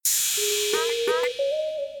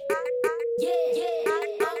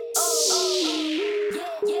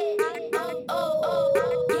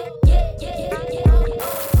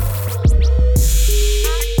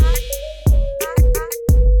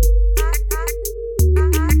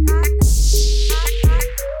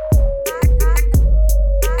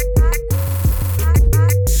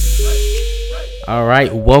All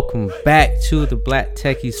right, welcome back to the Black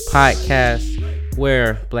Techies podcast,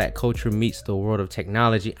 where black culture meets the world of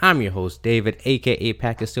technology. I'm your host, David, aka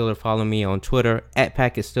Packet Stealer. Follow me on Twitter at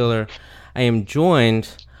Packet Stealer. I am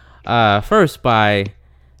joined first by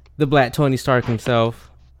the Black Tony Stark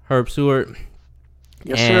himself, Herb Stewart.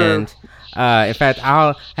 Yes, and sir. In fact,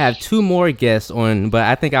 I'll have two more guests on, but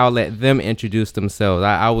I think I'll let them introduce themselves.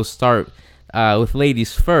 I will start with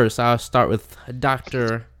ladies first. I'll start with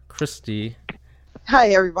Dr. Christy. Hi,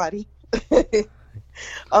 everybody.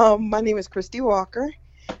 My name is Christy Walker.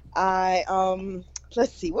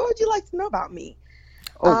 Let's see, what would you like to know about me?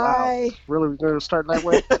 Wow. Really? We're going to start that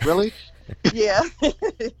way? Really? Yeah.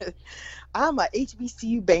 I'm a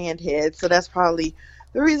HBCU band head, so that's probably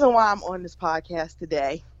the reason why I'm on this podcast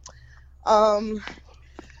today.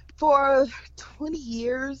 For 20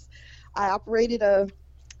 years, I operated a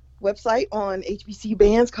website on HBCU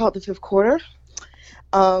bands called The Fifth Quarter.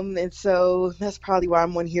 And so that's probably why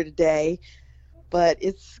I'm on here today, but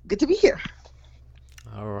it's good to be here.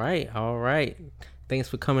 All right. Thanks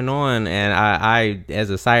for coming on. And I as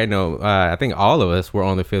a side note, I think all of us were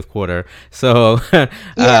on The Fifth Quarter. So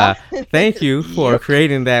thank you for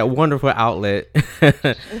creating that wonderful outlet.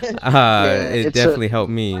 It definitely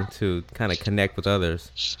helped me to kind of connect with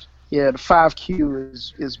others. Yeah, the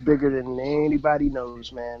 5Q is bigger than anybody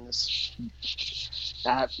knows, man.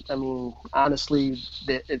 I mean, honestly,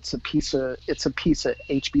 it's a piece of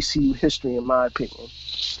HBCU history, in my opinion.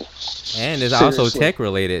 And it's also tech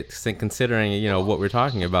related, considering what we're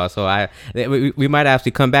talking about. So we might have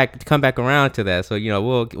to come back around to that. So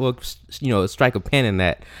we'll strike a pin in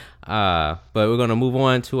that. But we're gonna move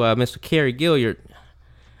on to Mr. Kerry Gilliard.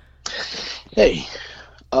 Hey,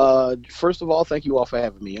 first of all, thank you all for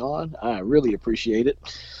having me on. I really appreciate it.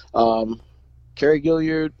 Kerry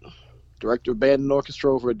Gilliard, director of band and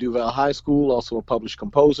orchestra over at Duval High School, also a published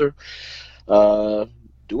composer,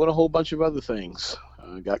 doing a whole bunch of other things.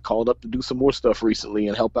 Got called up to do some more stuff recently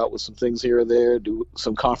and help out with some things here and there, do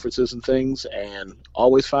some conferences and things, and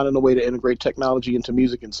always finding a way to integrate technology into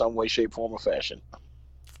music in some way, shape, form, or fashion.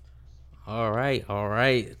 All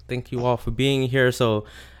right. Thank you all for being here. So,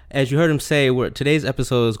 as you heard him say, today's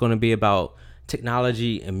episode is going to be about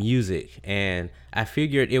technology and music, and I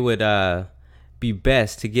figured it would be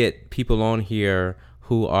best to get people on here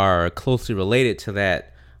who are closely related to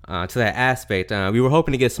that aspect. We were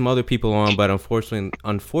hoping to get some other people on, but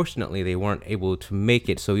unfortunately they weren't able to make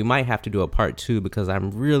it. So we might have to do a part 2 because I'm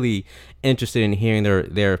really interested in hearing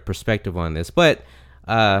their perspective on this. But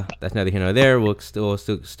that's neither here nor there. We'll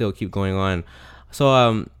still keep going on.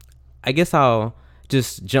 So I guess I'll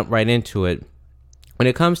just jump right into it. When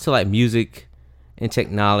it comes to like music and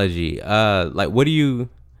technology, what do you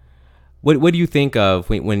think of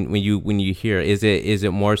when you hear? Is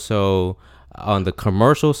it more so on the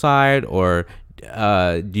commercial side, or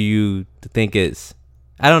do you think it's?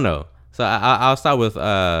 I don't know. So I'll start with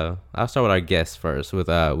our guest first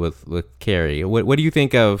with Kerry. What do you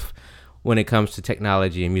think of when it comes to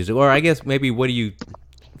technology and music, or I guess maybe what do you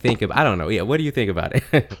think of? I don't know. Yeah, what do you think about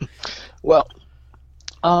it? Well,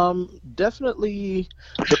 definitely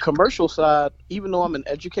the commercial side. Even though I'm an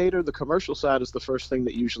educator, the commercial side is the first thing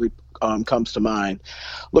that usually comes to mind.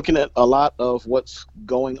 Looking at a lot of what's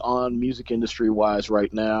going on music industry wise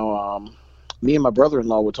right now, me and my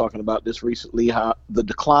brother-in-law were talking about this recently, how the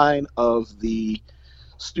decline of the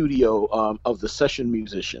studio, of the session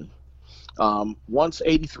musician. Once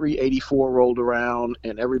 83, 84 rolled around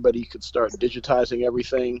and everybody could start digitizing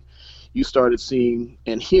everything, you started seeing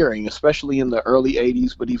and hearing, especially in the early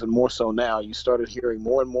 80s, but even more so now, you started hearing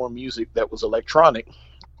more and more music that was electronic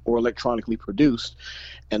or electronically produced,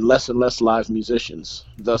 and less live musicians.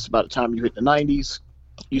 Thus, by the time you hit the 90s,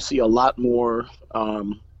 you see a lot more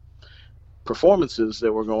performances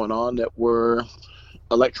that were going on that were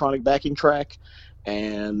electronic backing track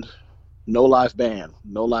and no live band,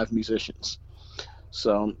 no live musicians.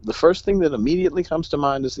 So the first thing that immediately comes to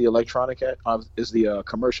mind is the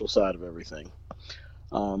commercial side of everything.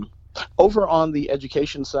 Over on the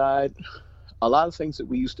education side, a lot of things that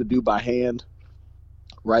we used to do by hand,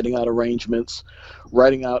 writing out arrangements,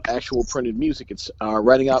 writing out actual printed music,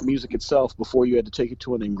 writing out music itself before you had to take it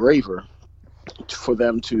to an engraver for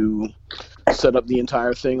them to set up the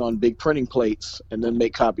entire thing on big printing plates and then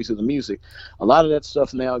make copies of the music. A lot of that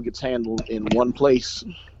stuff now gets handled in one place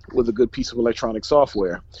with a good piece of electronic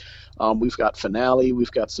software. We've got Finale,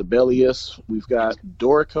 we've got Sibelius, we've got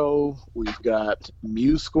Dorico, we've got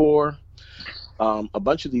MuseScore. A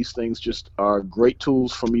bunch of these things just are great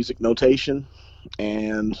tools for music notation,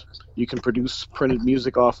 and you can produce printed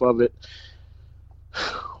music off of it.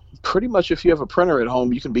 Pretty much if you have a printer at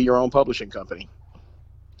home, you can be your own publishing company.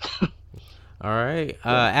 All right.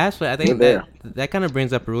 Ashley, I We're think there. that kind of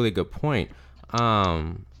brings up a really good point.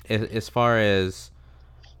 As far as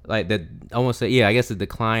like the almost yeah, I guess the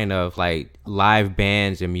decline of like live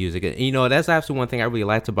bands and music. You know, that's actually one thing I really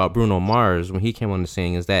liked about Bruno Mars when he came on the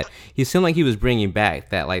scene is that he seemed like he was bringing back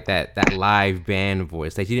that like that live band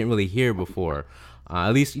voice that you didn't really hear before.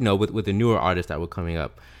 At least you know with the newer artists that were coming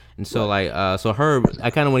up. And so so Herb,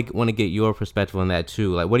 I kind of want to get your perspective on that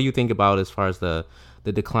too. Like, what do you think about as far as the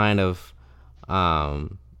decline of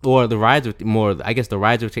or the rise of more, I guess, the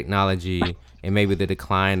rise of technology and maybe the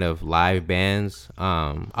decline of live bands.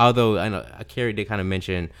 Although I know Carrie did kind of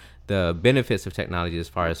mention the benefits of technology as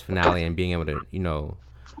far as Finale and being able to, you know,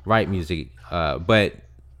 write music. But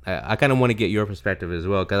I kind of want to get your perspective as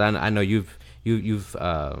well because I know you've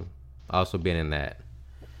also been in that.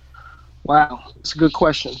 Wow, it's a good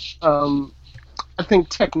question. I think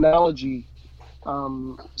technology,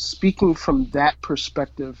 speaking from that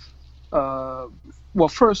perspective, well,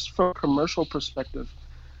 first, from a commercial perspective,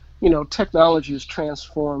 you know, technology has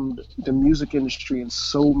transformed the music industry in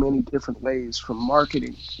so many different ways, from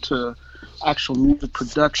marketing to actual music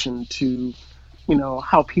production to, you know,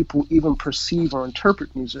 how people even perceive or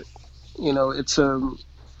interpret music. You know, it's a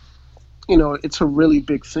really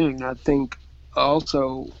big thing. I think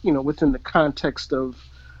also, you know, within the context of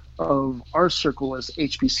our circle as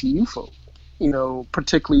HBCU folk, you know,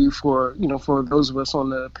 particularly for, you know, for those of us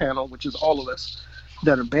on the panel, which is all of us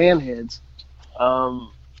that are band heads.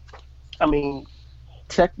 I mean,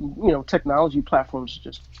 technology platforms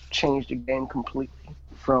just changed the game completely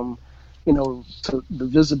from, you know, to the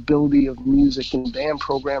visibility of music and band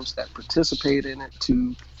programs that participate in it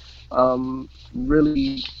to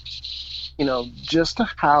really, you know, just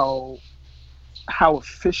how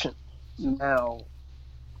efficient now,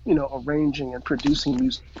 you know, arranging and producing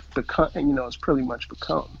music has pretty much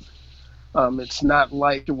become. It's not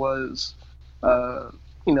like it was,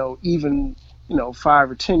 you know, even, you know,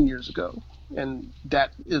 5 or 10 years ago, and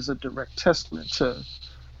that is a direct testament to,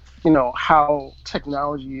 you know, how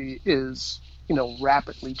technology is, you know,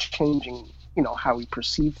 rapidly changing, you know, how we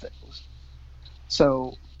perceive things.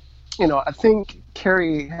 So, you know, I think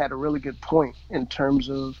Kerry had a really good point in terms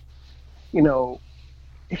of, you know,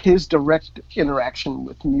 his direct interaction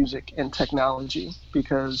with music and technology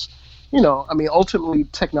because, you know, I mean, ultimately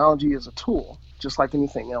technology is a tool just like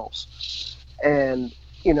anything else. And,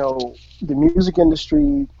 you know, the music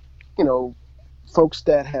industry, you know, folks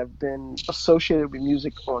that have been associated with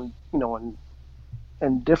music on, you know,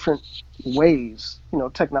 in different ways, you know,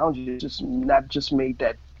 technology has just not just made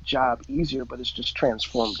that job easier, but it's just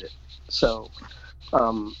transformed it. So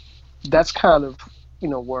that's kind of, you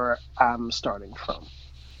know, where I'm starting from.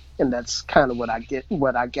 And that's kind of what I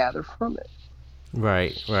gather from it.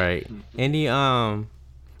 Right, right. Any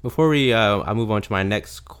before we I move on to my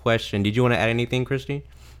next question, did you want to add anything, Christine?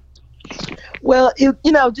 Well, you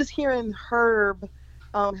know, just hearing Herb,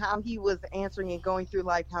 how he was answering and going through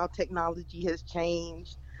like how technology has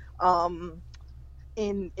changed, um,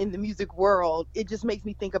 in the music world, it just makes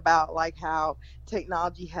me think about like how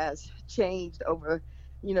technology has changed over,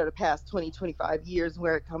 you know, the past 20, 25 years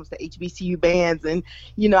where it comes to HBCU bands. And,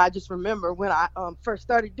 you know, I just remember when I first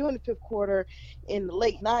started doing the fifth quarter in the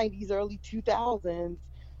late 90s, early 2000s.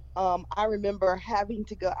 I remember having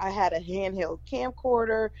to go, I had a handheld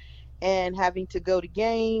camcorder and having to go to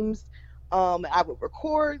games. I would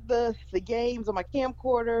record the games on my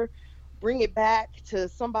camcorder, bring it back to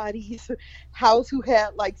somebody's house who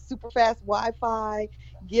had like super fast Wi-Fi,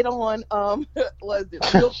 get on was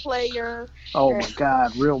it Real Player, Oh and my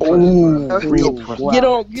God, real player, bro. Ooh, Real real. player. get Wow.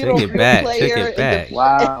 on Take it Real back, take Player it back.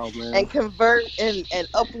 Wow, man. and convert and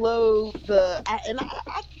upload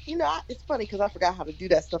you know, it's funny because I forgot how to do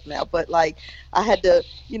that stuff now, but like I had to,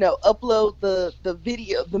 you know, upload the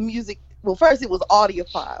video, the music. Well, first it was audio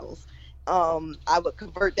files. I would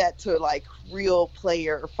convert that to like Real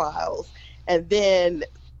Player files, and then,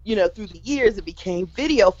 you know, through the years it became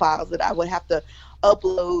video files that I would have to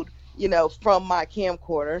upload, you know, from my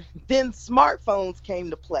camcorder. Then smartphones came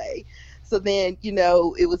to play. So then, you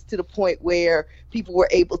know, it was to the point where people were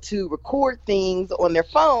able to record things on their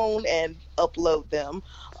phone and upload them.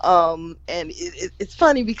 And it's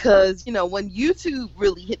funny because, you know, when YouTube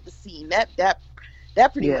really hit the scene, that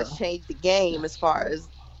pretty Yeah, much changed the game as far as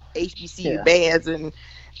HBCU yeah. bands and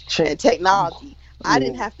technology. I I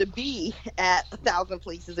didn't mean, have to be at 1,000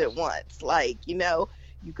 places at once. Like, you know,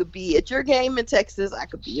 you could be at your game in Texas, I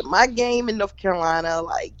could be at my game in North Carolina,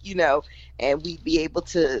 like, you know, and we'd be able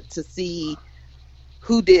to see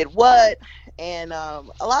who did what. And a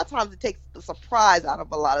lot of times it takes the surprise out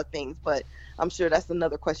of a lot of things, but I'm sure that's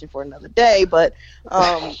another question for another day. But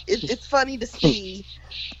it's funny to see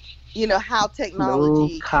how No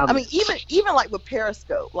technology, I mean, comment. even like with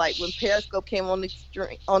Periscope, like when Periscope came on the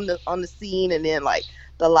on the scene, and then like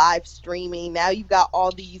the live streaming. Now you've got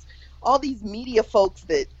all these media folks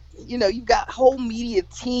that, you've got whole media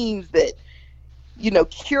teams that,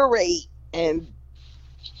 curate and,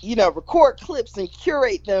 record clips and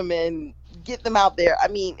curate them and get them out there. I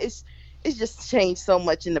mean, it's just changed so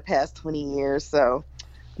much in the past 20 years. So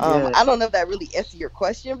Yeah, I don't know if that really answered your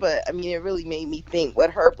question, but I mean, it really made me think what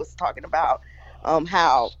Herb was talking about,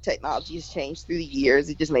 how technology has changed through the years.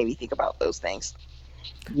 It just made me think about those things.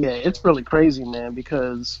 yeah, it's really crazy, man.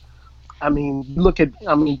 Because I mean, look at,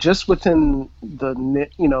 I mean, just within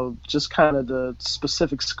just kind of the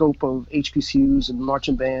specific scope of HBCUs and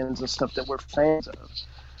marching bands and stuff that we're fans of.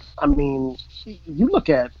 I mean, you look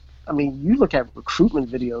at, you look at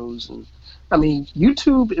recruitment videos, and I mean,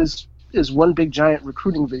 YouTube is one big giant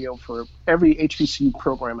recruiting video for every HBCU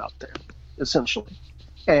program out there, essentially.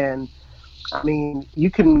 And I mean,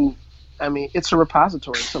 it's a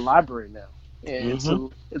repository, it's a library now,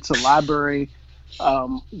 and it's a library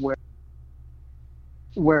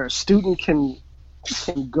where a student can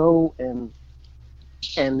go and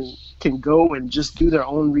can go and just do their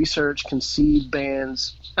own research, can see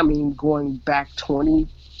bands, I mean, going back 20,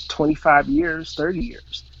 25 years, 30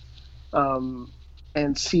 years,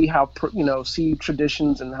 and see see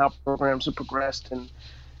traditions and how programs have progressed. And,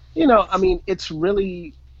 I mean, it's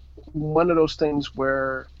really one of those things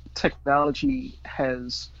where technology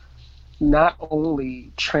has not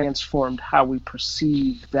only transformed how we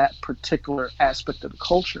perceive that particular aspect of the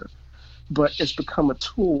culture, but it's become a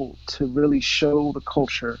tool to really show the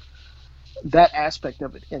culture, that aspect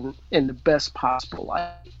of it, in the best possible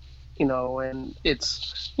light. And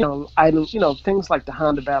it's, things like the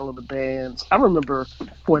Honda Battle of the Bands. I remember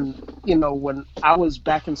when I was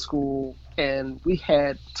back in school and we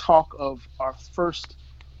had talk of our first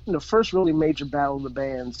really major Battle of the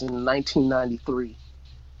Bands in 1993.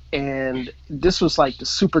 And this was like the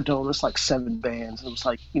Superdome. It's like 7 bands. It was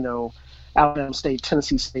like, Alabama State,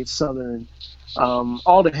 Tennessee State, Southern,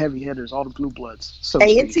 all the heavy hitters, all the blue bloods. So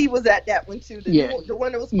A&T was at that one too. The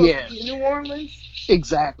one that was supposed to be in New Orleans.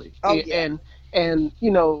 Exactly. Oh, yeah. And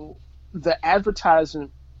the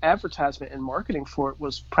advertisement and marketing for it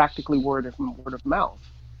was practically word of mouth.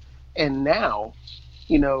 And now,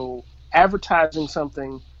 advertising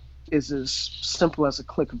something is as simple as a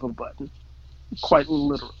click of a button, quite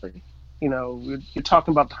literally. You're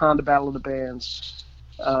talking about the Honda Battle of the Bands,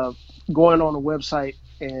 going on a website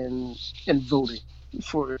and voting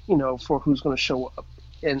for who's going to show up,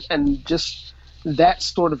 and just that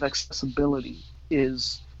sort of accessibility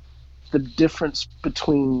is the difference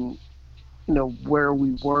between where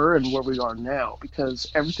we were and where we are now,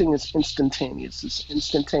 because everything is instantaneous. It's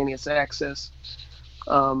instantaneous access,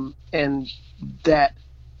 and that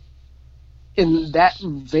in that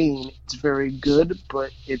vein, it's very good,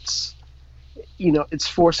 but it's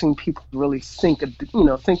forcing people to really think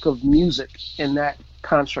of music in that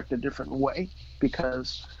construct a different way,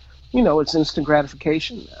 because it's instant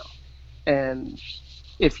gratification now, and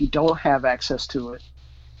if you don't have access to it,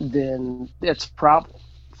 then it's a problem,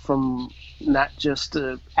 from not just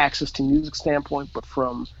the access to music standpoint, but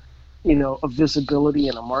from a visibility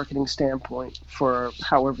and a marketing standpoint for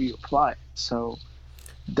however you apply it. So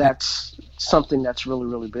that's something that's really,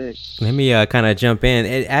 really big. Let me kind of jump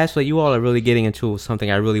in. Actually, you all are really getting into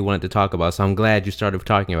something I really wanted to talk about, so I'm glad you started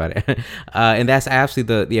talking about it. And that's actually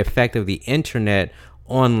the effect of the internet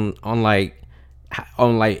on like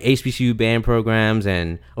HBCU band programs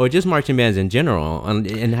or just marching bands in general,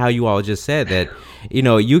 and how you all just said that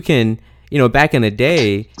you can back in the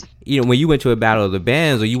day, when you went to a Battle of the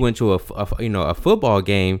Bands or you went to a football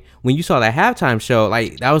game, when you saw that halftime show,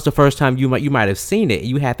 like that was the first time you might have seen it.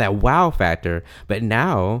 You had that wow factor. But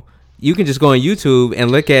now you can just go on YouTube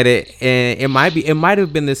and look at it, and it might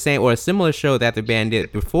have been the same or a similar show that the band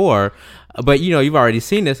did before, but you've already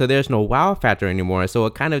seen it, so there's no wow factor anymore. So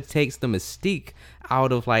it kind of takes the mystique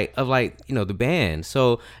out of the band.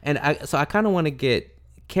 So I kind of want to get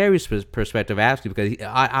Carrie's perspective, actually, because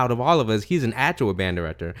out of all of us, he's an actual band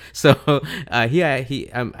director. So I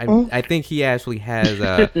think he actually has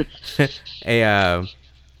a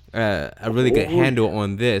really good handle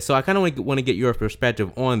on this. So I kind of want to get your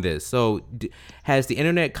perspective on this. So has the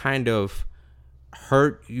internet kind of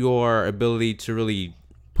hurt your ability to really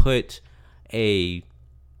put I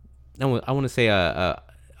want to say a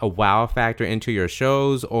wow factor into your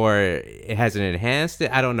shows, or it hasn't enhanced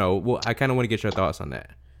it? I don't know. Well, I kind of want to get your thoughts on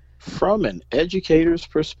that. From an educator's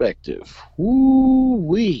perspective,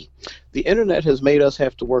 the internet has made us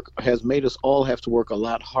all have to work a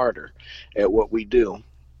lot harder at what we do.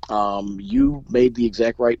 You made the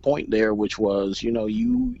exact right point there, which was,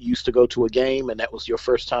 you used to go to a game and that was your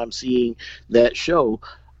first time seeing that show,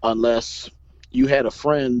 unless you had a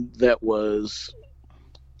friend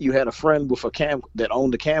with a cam that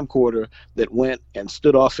owned a camcorder that went and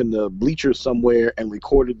stood off in the bleachers somewhere and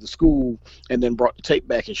recorded the school and then brought the tape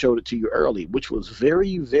back and showed it to you early, which was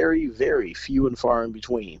very, very, very few and far in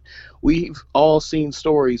between. We've all seen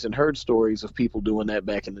stories and heard stories of people doing that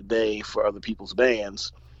back in the day for other people's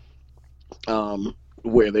bands,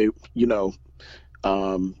 where they,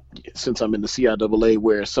 since I'm in the CIAA,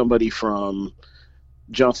 where somebody from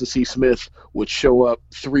Johnson C. Smith would show up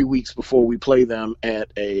 3 weeks before we play them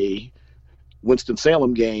at a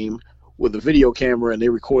Winston-Salem game with a video camera, and they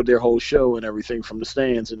record their whole show and everything from the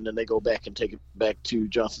stands, and then they go back and take it back to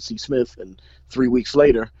Johnson C. Smith. And 3 weeks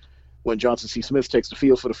later, when Johnson C. Smith takes the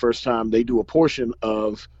field for the first time, they do a portion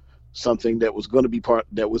of something that was going to be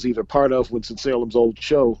either part of Winston-Salem's old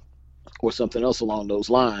show or something else along those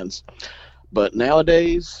lines. But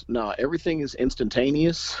nowadays, no, everything is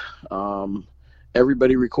instantaneous.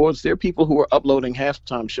 Everybody records. There are people who are uploading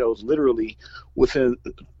halftime shows literally within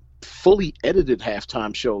fully edited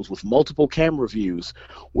halftime shows with multiple camera views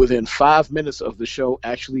within 5 minutes of the show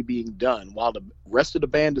actually being done, while the rest of the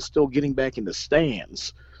band is still getting back in the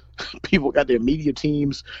stands. People got their media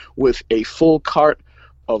teams with a full cart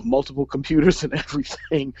of multiple computers and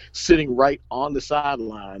everything sitting right on the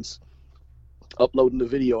sidelines, uploading the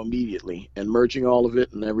video immediately and merging all of it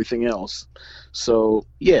and everything else. So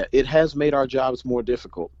yeah, it has made our jobs more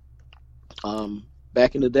difficult.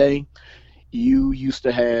 Back in the day, you used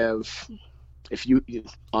to have,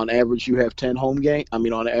 on average you have 10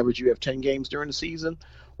 on average you have 10 games during the season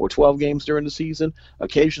or 12 games during the season.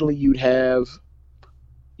 Occasionally you'd have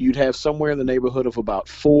somewhere in the neighborhood of about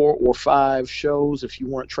 4 or 5 shows if you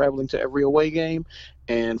weren't traveling to every away game.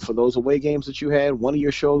 And for those away games that you had, one of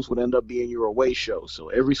your shows would end up being your away show. So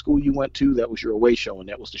every school you went to, that was your away show, and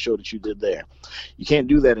that was the show that you did there. You can't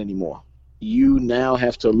do that anymore. You now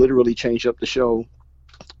have to literally change up the show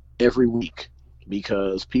every week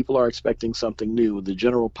because people are expecting something new. The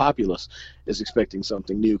general populace is expecting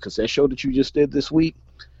something new because that show that you just did this week,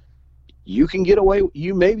 you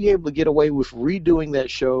may be able to get away with redoing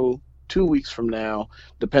that show 2 weeks from now,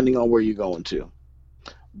 depending on where you're going to.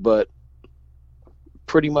 But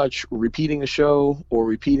pretty much repeating a show or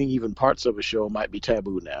repeating even parts of a show might be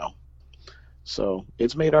taboo now. So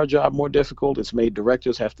it's made our job more difficult. It's made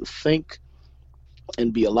directors have to think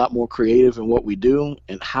and be a lot more creative in what we do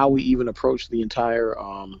and how we even approach the entire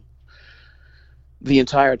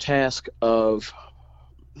task of,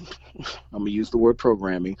 I'm going to use the word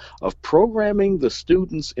programming the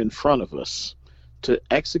students in front of us to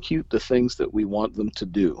execute the things that we want them to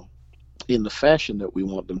do in the fashion that we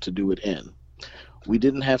want them to do it in. We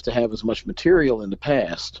didn't have to have as much material in the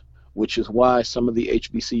past, which is why some of the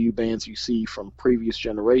HBCU bands you see from previous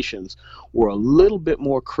generations were a little bit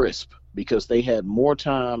more crisp, because they had more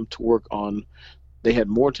time to work on. They had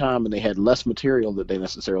more time and they had less material that they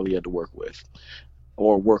necessarily had to work with,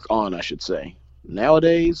 or work on, I should say.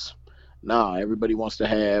 Nowadays, everybody wants to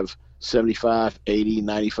have 75, 80,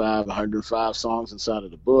 95, 105 songs inside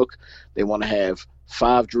of the book. They want to have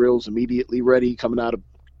 5 drills immediately ready coming out of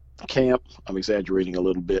camp. I'm exaggerating a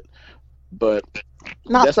little bit, but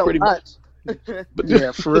not that's so pretty much. But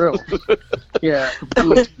Yeah, for real. Yeah,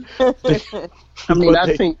 I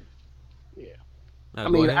think.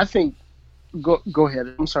 I think. Go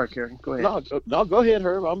ahead. I'm sorry, Kerry. Go ahead. No, go ahead,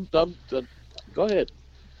 Herb. Go ahead.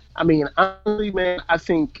 I mean, honestly, man, I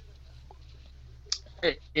think,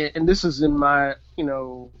 and this is in my,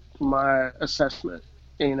 my assessment,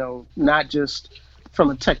 not just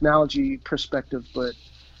from a technology perspective, but,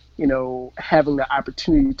 having the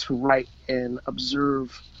opportunity to write and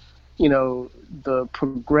observe, the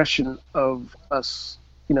progression of us,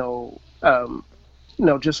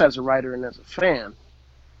 just as a writer and as a fan.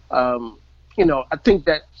 I think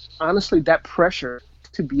that honestly, that pressure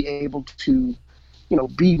to be able to,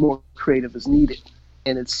 be more creative is needed,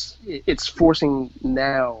 and it's forcing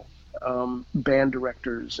now band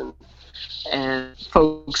directors and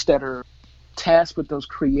folks that are tasked with those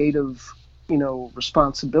creative,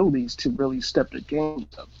 responsibilities to really step the game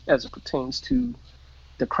up as it pertains to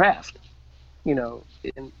the craft.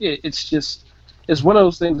 And it's one of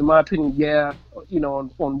those things, in my opinion. Yeah,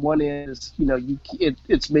 on one end is,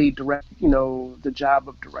 it's made the job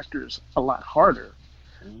of directors a lot harder.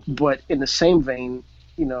 But in the same vein,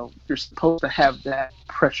 you're supposed to have that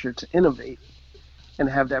pressure to innovate and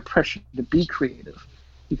have that pressure to be creative,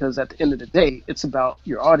 because at the end of the day, it's about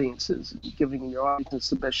your audiences and giving your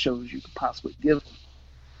audience the best shows you could possibly give them.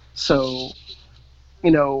 So,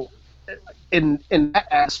 in that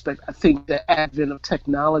aspect, I think the advent of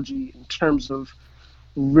technology in terms of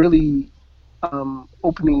really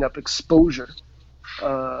opening up exposure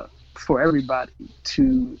for everybody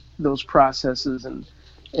to those processes and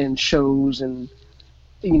shows, and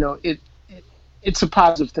it's a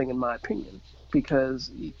positive thing in my opinion, because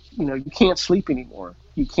you can't sleep anymore.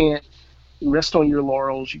 You can't rest on your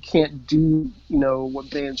laurels. You can't do what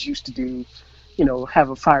bands used to do. Have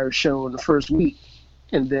a fire show in the first week,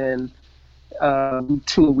 and then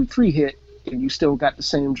week 3 hit, and you still got the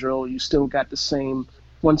same drill. You still got the same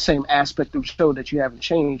aspect of the show that you haven't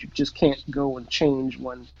changed. You just can't go and change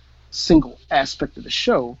one single aspect of the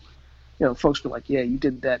show. Folks be like, yeah, you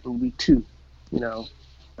did that in week 2. That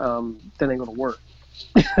ain't gonna work.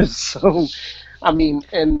 So, I mean,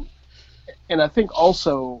 and I think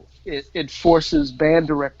also it forces band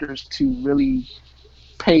directors to really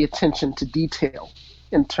pay attention to detail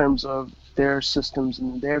in terms of their systems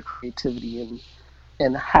and their creativity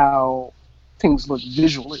and how things look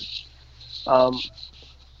visually. Honda's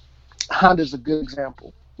a good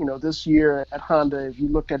example. This year at Honda, if you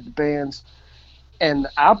look at the bands, and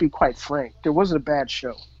I'll be quite frank, there wasn't a bad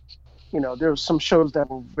show. There were some shows that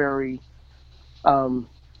were very,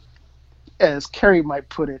 as Kerry might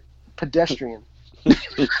put it, pedestrian.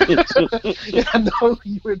 I know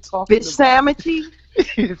you were talking Fish sandwichy?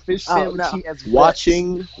 Fish sandwichy as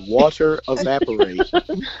watching water evaporate.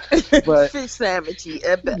 But fish sandwichy.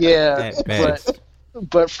 Yeah,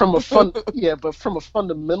 but from a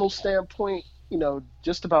fundamental standpoint,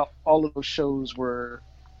 just about all of those shows were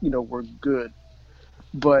good.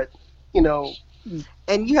 But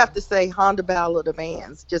and you have to say Honda Battle of the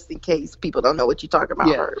Bands, just in case people don't know what you're talking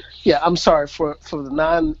about. Yeah. I'm sorry for the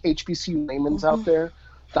non-HBCU layman's out there.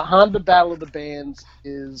 The Honda Battle of the Bands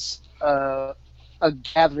is a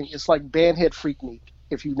gathering. It's like Bandhead Freaknik,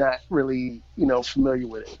 if you're not really familiar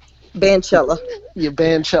with it. Bandchella. Yeah,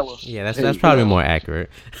 Bandchella. Yeah, that's probably more accurate.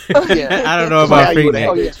 Yeah. I don't know about Freaknik.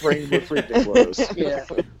 Oh, yeah, explain what Freaknik was. Yeah.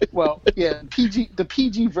 Well, yeah, the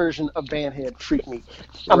PG version of Bandhead Freaknik.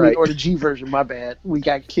 Right. Or the G version, my bad. We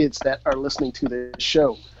got kids that are listening to the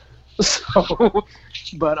show. So,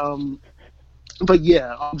 but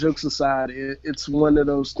yeah, all jokes aside, it's one of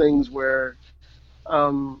those things where,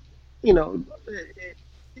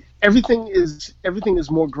 everything is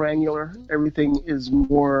more granular. Everything is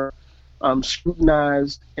more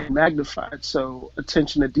scrutinized and magnified. So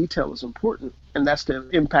attention to detail is important, and that's the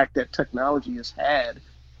impact that technology has had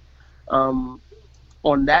on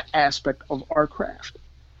that aspect of our craft.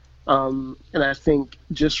 And I think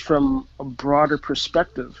just from a broader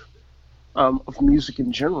perspective of music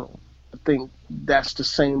in general, I think that's the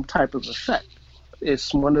same type of effect.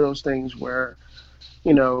 It's one of those things where,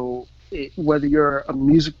 whether you're a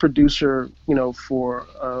music producer, for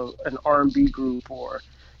an R&B group, or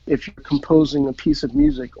if you're composing a piece of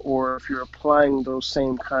music, or if you're applying those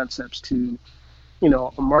same concepts to,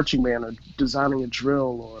 a marching band, or designing a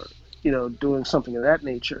drill, or, doing something of that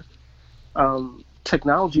nature,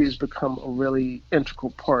 technology has become a really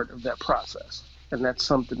integral part of that process. And that's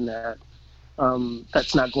something that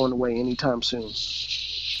that's not going away anytime soon.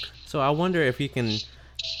 So I wonder if you can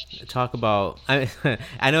talk about. I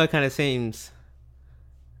know it kind of seems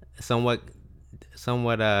somewhat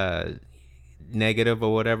negative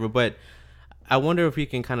or whatever, but I wonder if you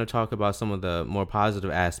can kind of talk about some of the more positive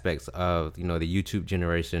aspects of the YouTube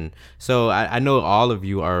generation. So I know all of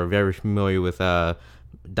you are very familiar with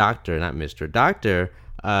Dr.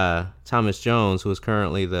 Thomas Jones, who is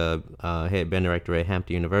currently the head band director at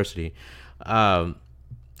Hampton University.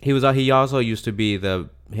 He also used to be the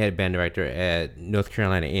head band director at North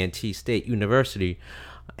Carolina A&T State University,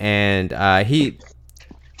 and he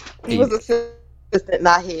was assistant,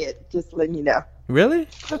 not head. Just letting you know. Really?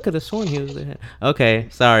 I could have sworn he was the head. Okay,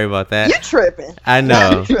 sorry about that. You're tripping. I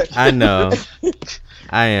know. I know.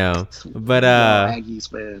 I am. But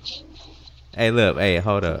Aggies, man. Hey, look. Hey,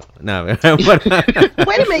 hold up. No. Wait a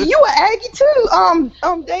minute. You were Aggie too,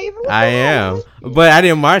 David. I am, but I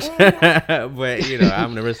didn't march. But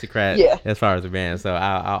I'm an aristocrat as far as the band, so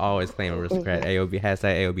I'll always claim aristocrat. AOB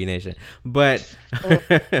 #AOB Nation. But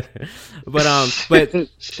one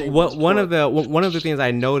of the things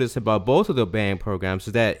I noticed about both of the band programs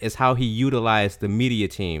is how he utilized the media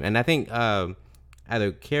team, and I think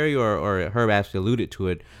either Kerry or Herb actually alluded to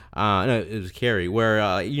it. No, it was Kerry,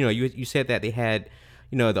 where you said that they had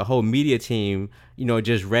the whole media team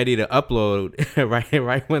just ready to upload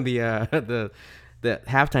right when the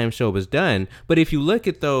halftime show was done. But if you look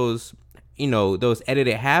at those those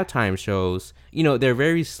edited halftime shows, they're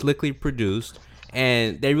very slickly produced,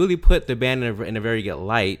 and they really put the band in a very good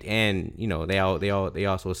light, and they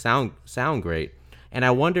also sound great. And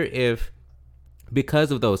I wonder if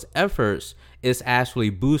because of those efforts, it's actually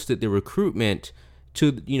boosted the recruitment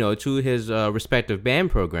to to his respective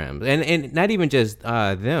band programs, and not even just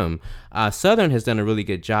them. Southern has done a really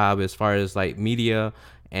good job as far as like media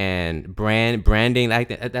and branding.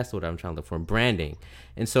 Like that's what I'm trying to look for, branding.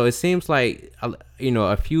 And so it seems like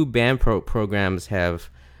a few band programs have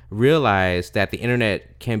realized that the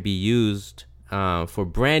internet can be used for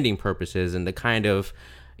branding purposes and to kind of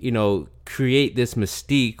create this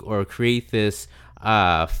mystique or create this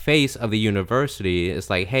face of the university. It's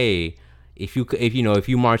like, hey, if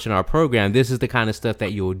you march in our program, this is the kind of stuff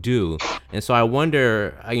that you'll do. And so I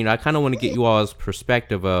wonder, I kind of want to get you all's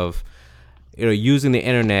perspective of using the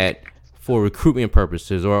internet for recruitment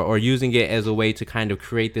purposes, or using it as a way to kind of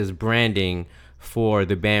create this branding for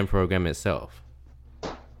the band program itself.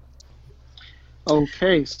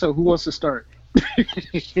 Okay, so who wants to start?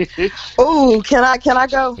 Oh, can I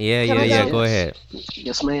go? Yeah, go ahead.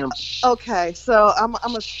 Yes, ma'am. Okay, so I'm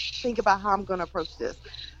gonna think about how I'm gonna approach this.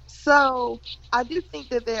 So I do think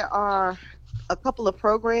that there are a couple of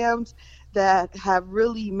programs that have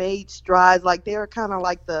really made strides. Like they're kind of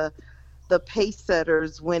like the pace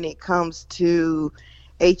setters when it comes to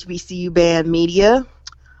HBCU band media.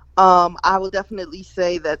 I will definitely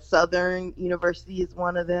say that Southern University is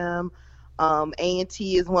one of them.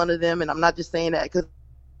 A&T is one of them, and I'm not just saying that because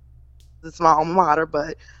it's my alma mater,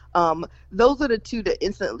 but those are the two that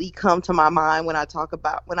instantly come to my mind when I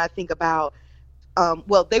think about.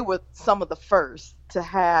 Well, they were some of the first to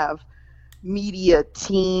have media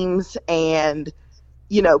teams and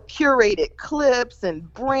curated clips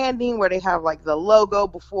and branding where they have like the logo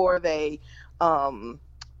before the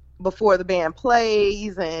band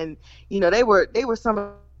plays, and they were some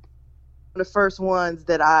of the first ones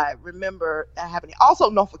that I remember happening. Also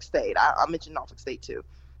Norfolk State, I mentioned Norfolk State too,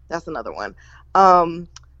 that's another one.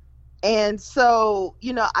 And so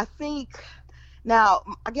I think now,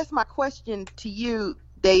 I guess my question to you,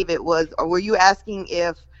 David, or were you asking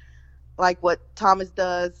if like what Thomas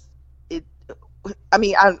does,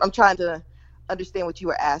 I'm trying to understand what you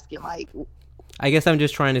were asking. Like, I guess I'm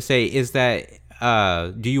just trying to say, is that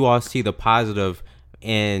do you all see the positive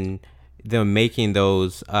in them making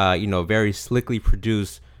those very slickly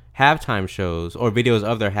produced halftime shows or videos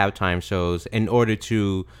of their halftime shows in order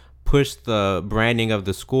to push the branding of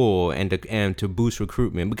the school and to boost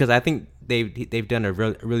recruitment? Because I think they've done a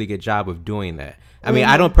really good job of doing that. I mean,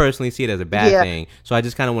 I don't personally see it as a bad thing, so I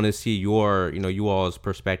just kind of want to see your you all's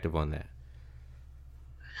perspective on that.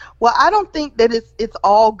 Well, I don't think that it's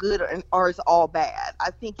all good or it's all bad.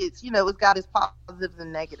 I think it's it's got its positives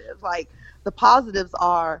and negatives. Like the positives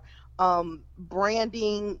are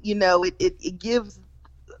branding. It gives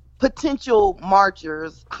potential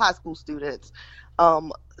marchers, high school students,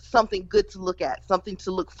 something good to look at, something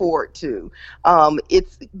to look forward to.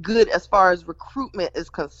 It's good as far as recruitment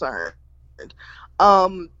is concerned.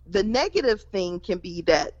 The negative thing can be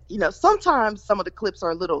that sometimes some of the clips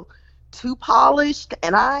are a little too polished,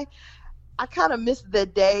 and I kind of miss the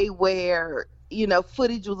day where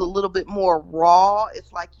footage was a little bit more raw.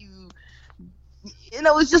 It's like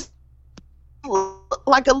it's just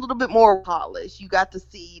like a little bit more polished. You got to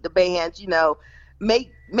see the bands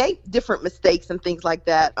make different mistakes and things like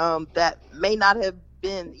that that may not have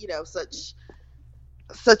been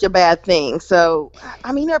such a bad thing. So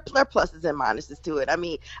I mean, there are pluses and minuses to it. I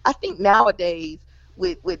mean, I think nowadays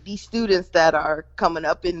with these students that are coming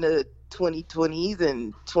up in the 2020s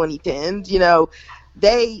and 2010s,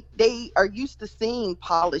 they are used to seeing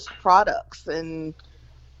polished products, and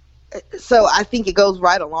so I think it goes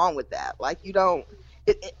right along with that. Like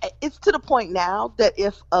it's to the point now that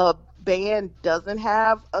if a band doesn't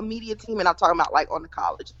have a media team, and I'm talking about like on the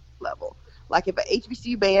college level, like if an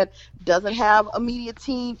HBCU band doesn't have a media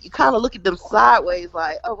team, you kind of look at them sideways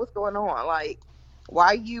like, oh, what's going on? Like, why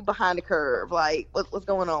are you behind the curve? Like, what's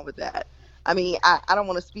going on with that? I mean, I don't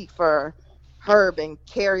want to speak for Herb and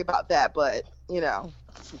Carrie about that, but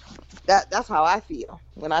that's how I feel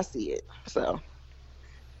when I see it. So,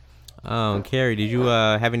 Carrie, did you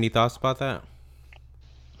have any thoughts about that?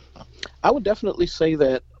 I would definitely say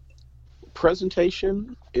that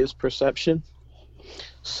presentation is perception.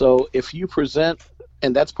 So if you present,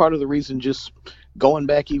 and that's part of the reason, just going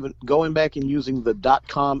back and using the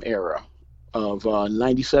 .com era of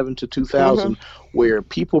 97 to 2000, where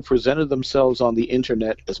people presented themselves on the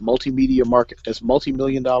internet as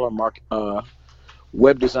multi-million-dollar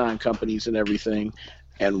web design companies and everything,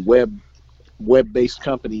 and web-based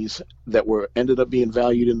companies that ended up being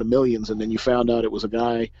valued in the millions, and then you found out it was a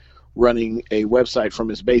guy running a website from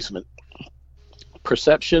his basement.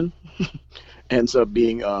 Perception ends up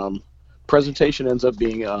being presentation ends up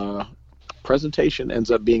being presentation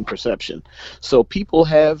ends up being perception. So people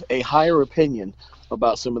have a higher opinion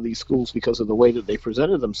about some of these schools because of the way that they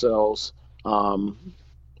presented themselves, um,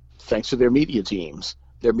 thanks to their media teams.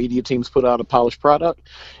 Their media teams put out a polished product.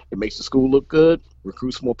 It makes the school look good,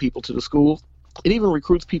 recruits more people to the school. It even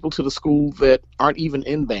recruits people to the school that aren't even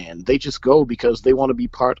in band. They just go because they want to be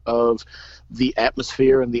part of the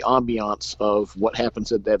atmosphere and the ambiance of what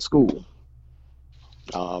happens at that school.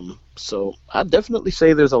 So I definitely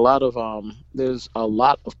say there's a lot of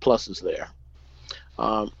pluses there.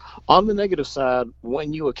 Um, on the negative side,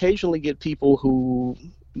 when you occasionally get people who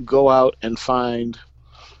go out and find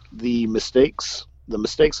the mistakes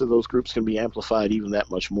of those groups can be amplified even that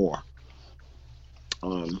much more.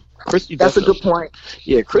 Christy, That's a good point.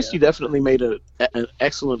 yeah, Christy definitely made an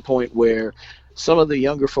excellent point where some of the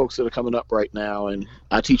younger folks that are coming up right now, and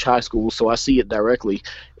I teach high school, so I see it directly.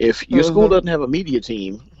 If your school doesn't have a media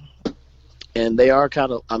team, and they are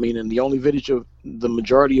kind of, I mean, and the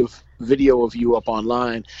majority of video of you up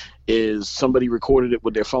online is somebody recorded it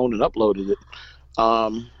with their phone and uploaded it.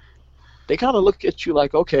 They kind of look at you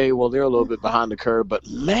like, okay, well, they're a little bit behind the curve, but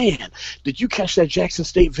man, did you catch that Jackson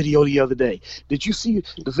State video the other day? Did you see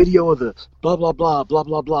the video of the blah, blah, blah, blah,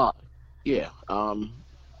 blah, blah? Yeah,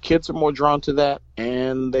 kids are more drawn to that,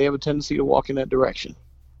 and they have a tendency to walk in that direction.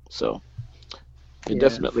 So it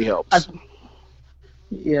definitely helps. I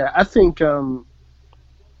think I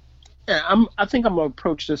think I'm gonna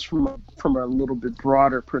approach this from a little bit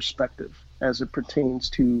broader perspective as it pertains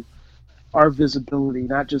to our visibility,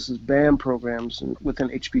 not just as band programs within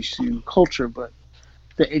HBCU culture, but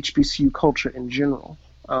the HBCU culture in general.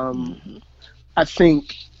 I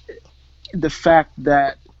think the fact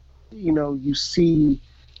that you see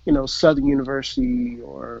Southern University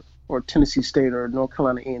or Tennessee State or North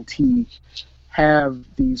Carolina A&T have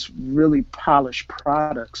these really polished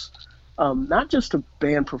products, not just of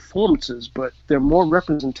band performances, but they're more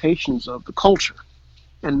representations of the culture,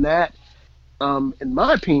 and that, in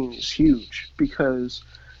my opinion, is huge because,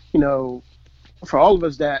 for all of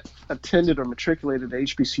us that attended or matriculated at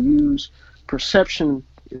HBCUs, perception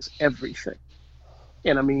is everything.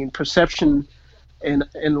 And I mean, perception in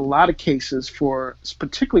a lot of cases,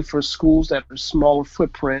 particularly for schools that are smaller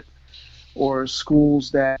footprint or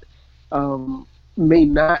schools that may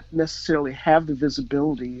not necessarily have the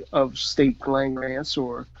visibility of state land grants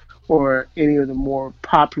or any of the more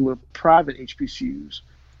popular private HBCUs,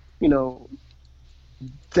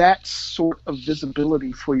 that sort of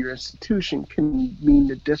visibility for your institution can mean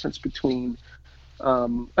the difference between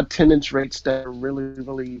attendance rates that are really,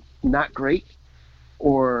 really not great,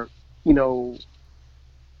 or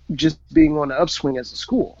just being on the upswing as a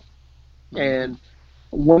school. And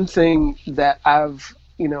one thing that I've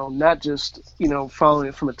not just following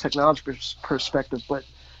it from a technology perspective, but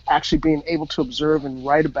actually being able to observe and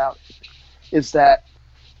write about is that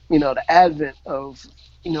the advent of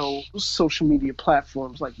social media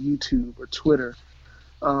platforms like YouTube or Twitter,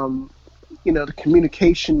 the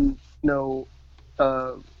communication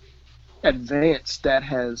advance that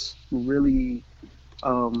has really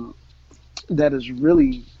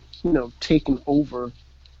taken over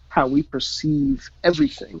how we perceive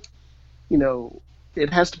everything. It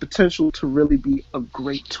has the potential to really be a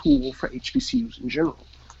great tool for HBCUs in general,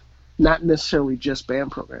 not necessarily just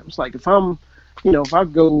band programs. Like if I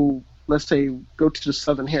go, let's say, go to the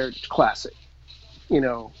Southern Heritage Classic,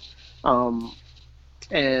 and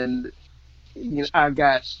I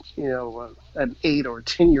got an 8 or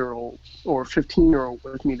 10-year-old or 15-year-old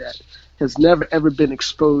with me that has never ever been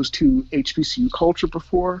exposed to HBCU culture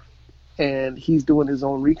before, and he's doing his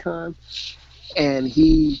own recon, and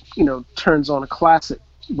he turns on a classic,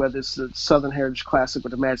 whether it's the Southern Heritage Classic or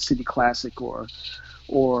the Mad City Classic or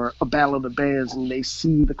a Battle of the Bands, and they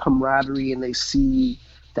see the camaraderie and they see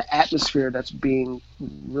the atmosphere that's being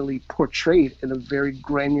really portrayed in a very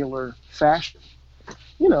granular fashion.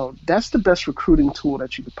 That's the best recruiting tool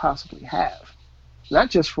that you could possibly have, not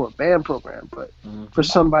just for a band program, but for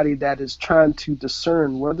somebody that is trying to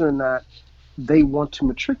discern whether or not they want to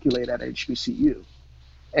matriculate at HBCU.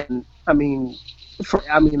 And I mean,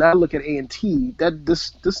 I look at A&T. That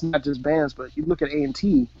this is not just bands, but you look at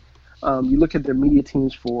A&T. You look at their media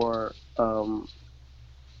teams for for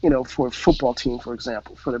a football team, for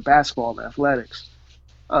example, for their basketball and athletics.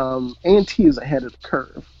 A&T is ahead of the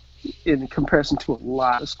curve in comparison to a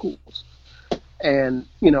lot of schools. And,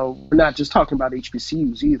 we're not just talking about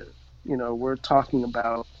HBCUs either. We're talking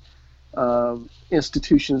about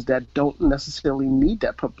institutions that don't necessarily need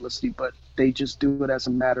that publicity, but they just do it as a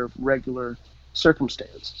matter of regular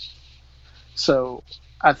circumstance. So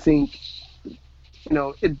I think,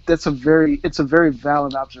 it's a very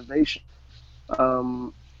valid observation.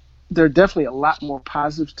 there are definitely a lot more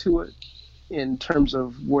positives to it in terms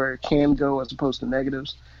of where it can go as opposed to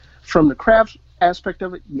negatives. From the craft aspect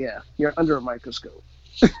of it, yeah, you're under a microscope,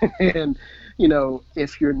 and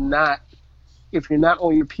if you're not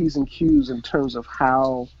on your p's and q's in terms of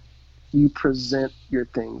how you present your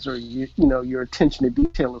things, or your attention to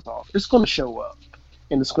detail is off, it's going to show up,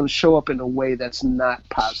 and it's going to show up in a way that's not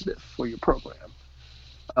positive for your program.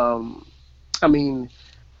 I mean,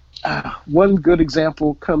 one good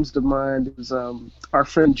example comes to mind is our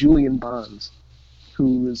friend Julian Bonds,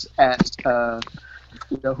 who is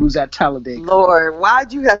who's at Talladega. Lord,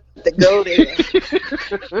 why'd you have to go there?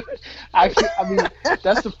 I mean,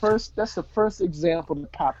 that's the first example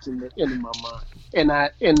that pops into my mind, and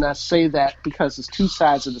I say that because it's two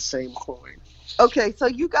sides of the same coin. Okay, so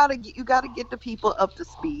you gotta get the people up to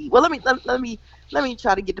speed. Well, let me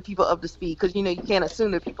try to get the people up to speed, because you can't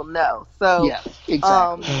assume that people know. So yeah,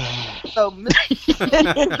 exactly.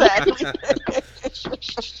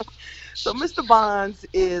 Exactly. So Mr. Bonds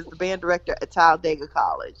is the band director at Talladega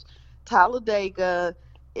College. Talladega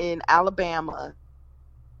in Alabama,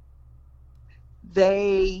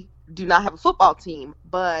 they do not have a football team,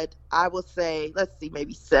 but I will say, let's see,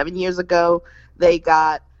 maybe 7 years ago, they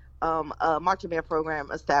got a marching band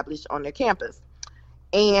program established on their campus.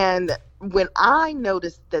 And when I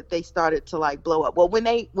noticed that they started to like blow up, well, when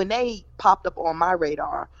they popped up on my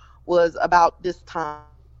radar was about this time.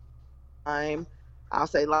 I'll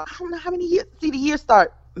say, like, I don't know how many years. See, the years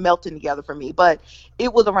start melting together for me, but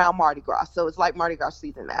it was around Mardi Gras, so it's like Mardi Gras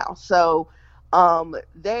season now. So,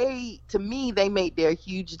 they made their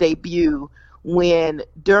huge debut when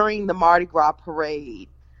during the Mardi Gras parade,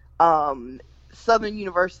 Southern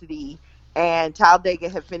University and Talladega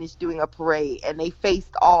had finished doing a parade, and they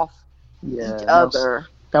faced off each other.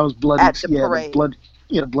 That was bloody at the parade.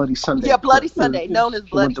 Bloody Sunday. Yeah, Bloody Sunday, known as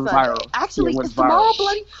Bloody Sunday. Viral. Actually, is tomorrow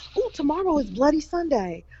Bloody? Oh, tomorrow is Bloody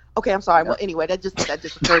Sunday. Okay, I'm sorry. Well, anyway, that just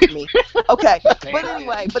occurred to me. Okay, but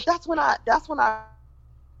anyway, that's when I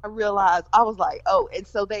realized, I was like, oh, and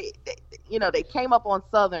so they came up on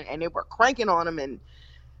Southern and they were cranking on them, and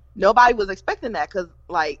nobody was expecting that, because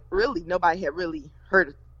like really nobody had really heard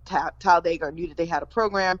of Talladega or knew that they had a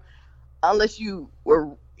program, unless you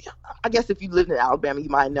were. I guess if you lived in Alabama, you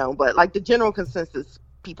might know, but like the general consensus,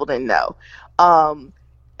 people didn't know.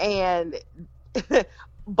 And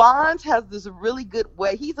Bonds has this really good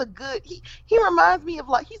way. He reminds me of,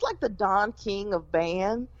 like, he's like the Don King of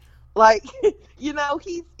band. Like, he's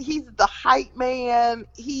the hype man.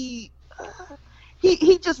 He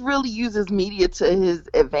just really uses media to his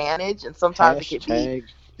advantage, and sometimes it can be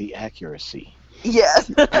the accuracy. Yes.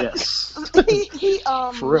 Yes. he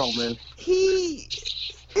For real, man.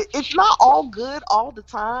 It's not all good all the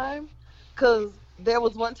time, because there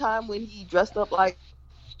was one time when he dressed up like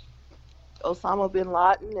Osama bin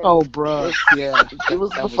Laden. And oh, bruh. Yeah. It was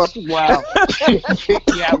before. Wow. Yeah,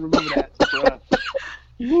 I remember that, bruh.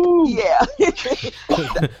 Woo. Yeah.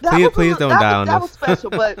 Please don't die on that us. was special,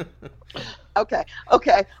 but okay.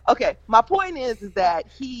 My point is that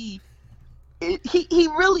he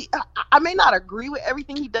really, I may not agree with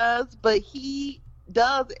everything he does, but he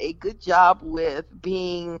does a good job with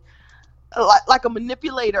being like a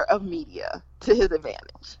manipulator of media to his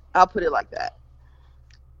advantage. I'll put it like that.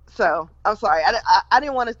 So I'm sorry, I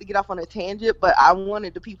didn't want us to get off on a tangent, but I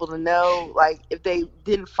wanted the people to know, like, if they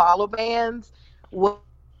didn't follow bands, what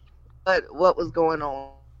was going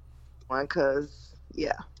on, because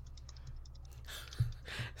yeah.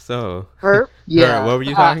 So, Herb? Yeah. What were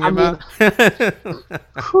you talking about?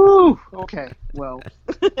 Whew, okay. Well,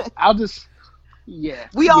 I'll just. Yeah.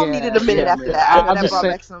 We all needed a minute after that. I'll that just brought say,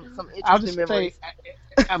 back some interesting memories.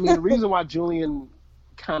 I mean, the reason why Julian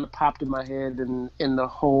kind of popped in my head in the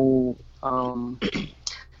whole,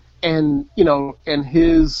 and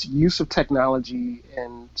his use of technology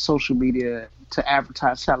and social media to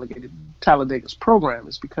advertise Talladega's program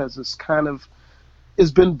is because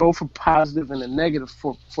it's been both a positive and a negative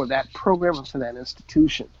for that program and for that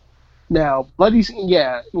institution. Now,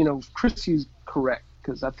 Chrissy's correct,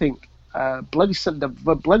 because I think Bloody Sunday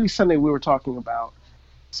we were talking about,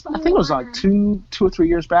 I think it was like 2 or 3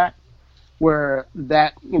 years back, where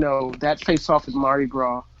that face off at Mardi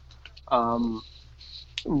Gras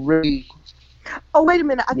really. Oh, wait a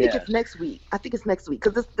minute! I think it's next week.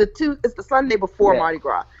 Because it's the Sunday before Mardi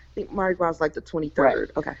Gras. I think Mardi Gras is like the 23rd. Right.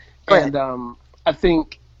 Okay. Go ahead. I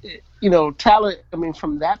think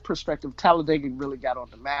from that perspective, Talladega really got on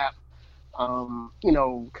the map.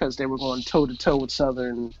 Because they were going toe to toe with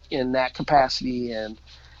Southern in that capacity, and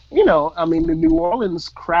the New Orleans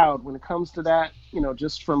crowd, when it comes to that,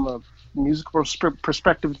 just from a musical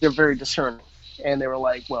perspective, they're very discerning, and they were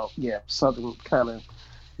like, well, yeah, Southern kind of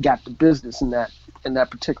got the business in that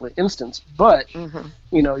particular instance. But Mm-hmm.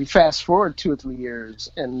 you fast forward 2 or 3 years,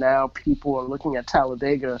 and now people are looking at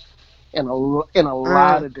Talladega in a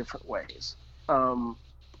lot Mm. of different ways.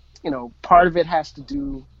 Part of it has to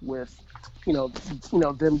do with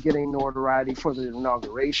them getting notoriety for the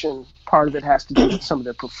inauguration. Part of it has to do with some of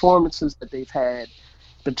the performances that they've had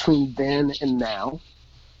between then and now.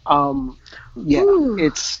 Um, yeah, Ooh.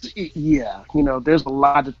 there's a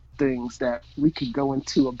lot of things that we could go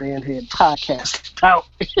into a Bandhead podcast about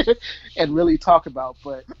and really talk about,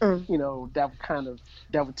 but Mm.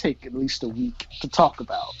 that would take at least a week to talk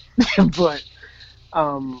about. but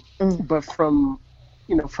um, Mm. but from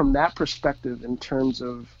that perspective, in terms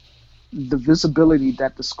of the visibility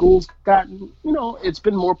that the school's gotten, it's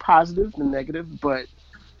been more positive than negative, but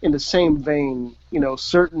in the same vein,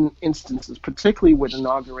 certain instances, particularly with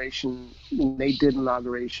inauguration, when they did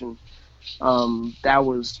inauguration, that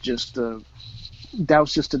was just a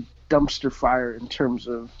dumpster fire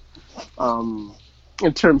um,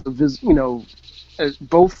 in terms of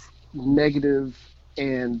both negative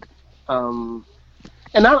and um,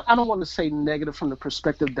 I don't want to say negative from the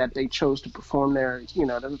perspective that they chose to perform there.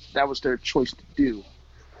 That was their choice to do,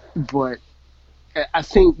 but I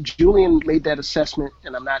think Julian made that assessment,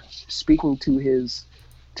 and I'm not speaking to his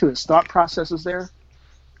thought processes there,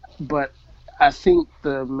 but I think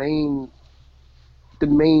the main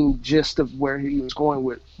gist of where he was going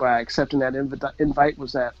with by accepting that invite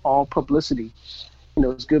was that all publicity,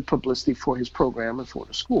 is good publicity for his program and for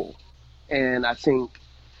the school, and I think,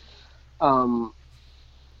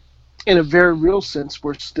 in a very real sense,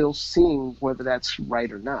 we're still seeing whether that's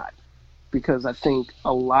right or not, because I think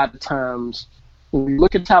a lot of times when we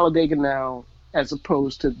look at Talladega now as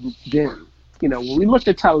opposed to then, when we looked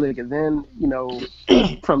at Talladega then,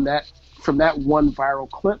 from that one viral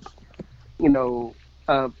clip, they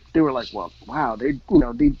were like, well, wow, they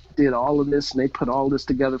did all of this and they put all this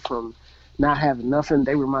together from not having nothing.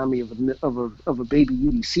 They remind me of a baby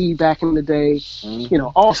UDC back in the day,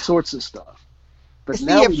 all sorts of stuff. But See,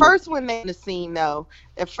 now at first when they on the scene though,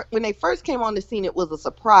 when they first came on the scene, it was a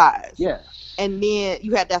surprise. yeah, And then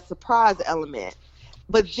you had that surprise element.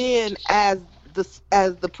 But then as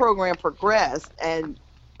the program progressed and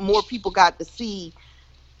more people got to see,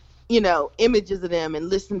 images of them and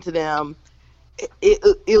listen to them, it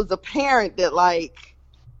was apparent that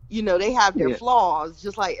they have their Yeah. flaws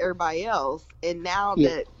just like everybody else. And now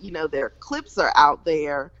Yeah. that their clips are out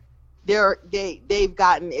there, they've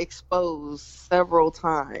gotten exposed several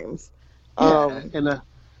times. Yeah,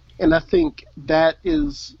 and I think that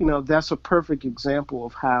is, that's a perfect example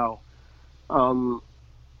of how,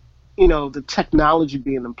 the technology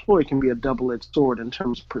being employed can be a double-edged sword in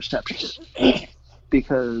terms of perception.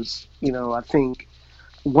 Because, I think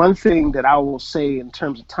one thing that I will say in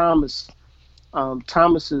terms of Thomas's,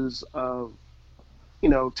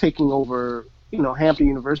 taking over, Hampton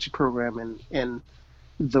University program and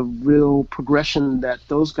the real progression that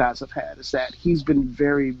those guys have had is that he's been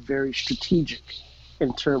very, very strategic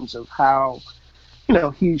in terms of how,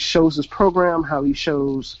 he shows his program, how he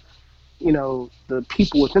shows, the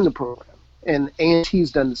people within the program. And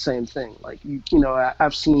A&T's done the same thing. Like,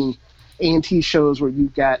 I've seen A&T shows where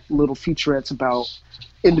you've got little featurettes about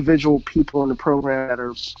individual people in the program that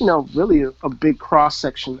are, really a big cross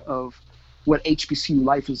section of what HBCU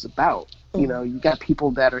life is about. You got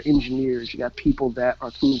people that are engineers, you got people that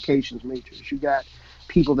are communications majors, you got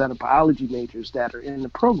people that are biology majors that are in the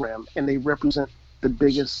program, and they represent the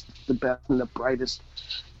biggest, the best, and the brightest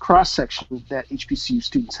cross section that HBCU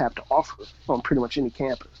students have to offer on pretty much any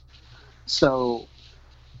campus. So,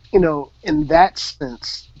 in that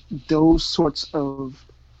sense, those sorts of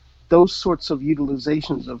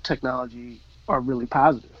utilizations of technology are really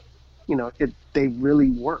positive. They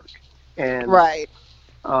really work, and Right.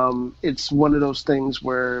 It's one of those things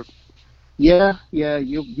where,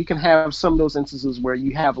 you can have some of those instances where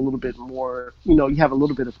you have a little bit more, you have a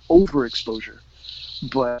little bit of overexposure,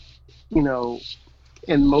 but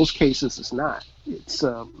in most cases it's not. It's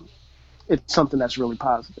something that's really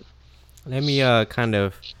positive. Let me kind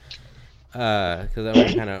of, because I want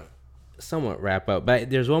to kind of somewhat wrap up,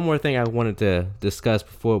 but there's one more thing I wanted to discuss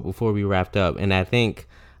before we wrapped up, and I think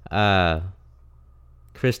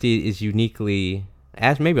Christy is uniquely,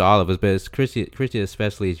 as maybe all of us, but Christy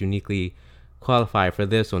especially is uniquely qualified for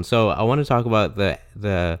this one. So I want to talk about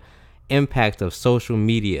the impact of social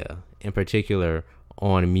media in particular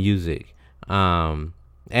on music, and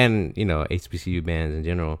HBCU bands in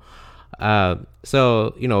general.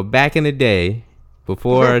 So back in the day,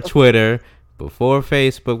 before Twitter, before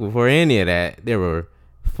Facebook, before any of that, there were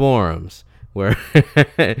forums. where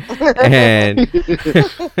and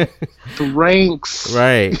The ranks.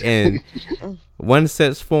 right, and one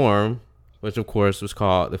sets form, which of course was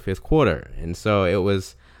called the Fifth Quarter, and so it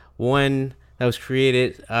was one that was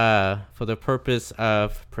created for the purpose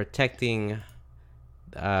of protecting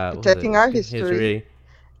Protecting our history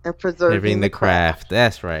and preserving the craft.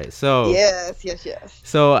 That's right. So yes.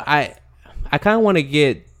 so I kind of want to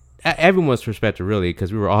get everyone's perspective, really,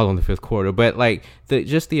 because we were all on the Fifth Quarter, but like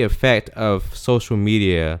just the effect of social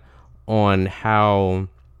media on how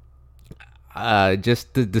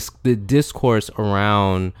just the discourse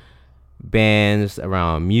around bands,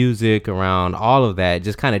 around music, around all of that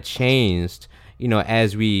just kind of changed,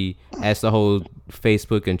 as the whole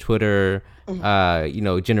Facebook and Twitter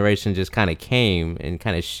generation just kind of came and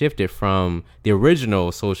kind of shifted from the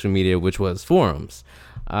original social media, which was forums.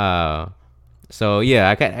 So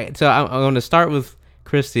yeah, I'm going to start with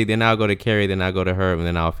Christy, then I'll go to Carrie, then I'll go to Herb, and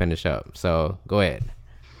then I'll finish up. So go ahead.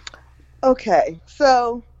 Okay,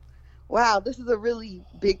 so wow, this is a really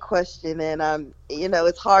big question, and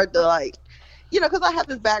it's hard to because I have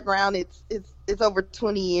this background. It's over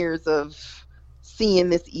 20 years of seeing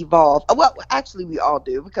this evolve. Well, actually, we all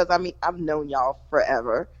do, because I've known y'all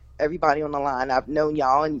forever. Everybody on the line, I've known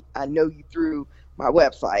y'all, and I know you through my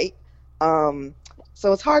website.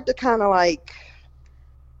 So it's hard to kind of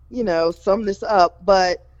sum this up,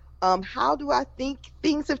 but how do I think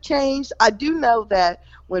things have changed? I do know that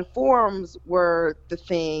when forums were the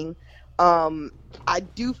thing, I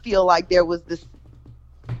do feel like there's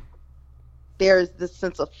this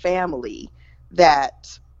sense of family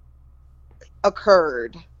that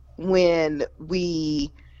occurred when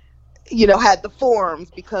we had the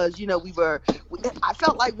forums, because I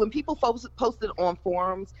felt like when people posted on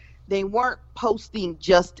forums, they weren't posting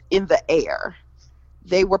just in the air.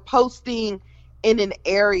 They were posting in an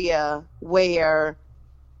area where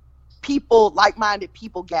like-minded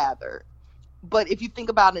people gathered. But if you think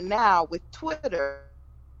about it now with Twitter,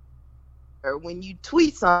 when you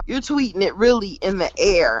tweet something, you're tweeting it really in the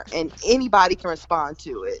air, and anybody can respond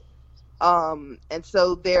to it. And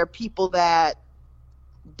so there are people that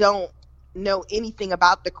don't know anything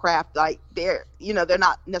about the craft, like they're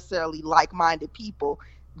not necessarily like-minded people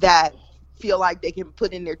that feel like they can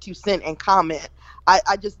put in their 2 cents and comment.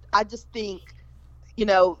 I just think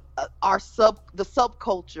the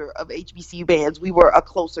subculture of HBCU bands, we were a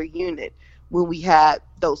closer unit when we had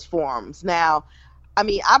those forums. Now, I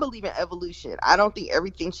believe in evolution. I don't think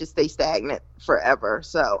everything should stay stagnant forever.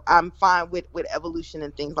 So I'm fine with evolution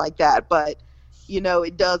and things like that. But,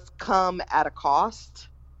 it does come at a cost.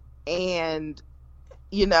 And,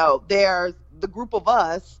 there's the group of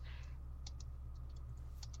us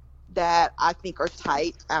that I think are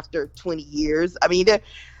tight after 20 years.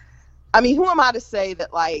 Who am I to say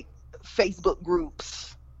that Facebook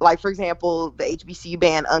groups, for example, the HBCU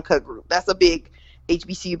band Uncut group, that's a big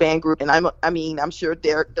HBCU band group, and I'm sure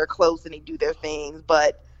they're close and they do their things,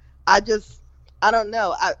 but I don't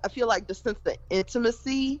know. I feel like the sense of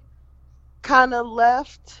intimacy kind of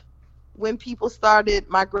left when people started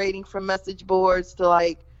migrating from message boards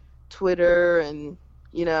to Twitter and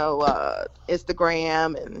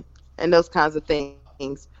Instagram and those kinds of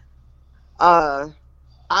things. I'm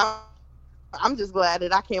just glad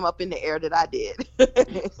that I came up in the era that I did.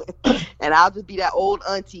 And I'll just be that old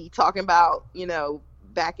auntie talking about,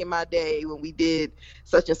 back in my day when we did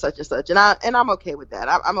such and such and such. And I'm okay with that.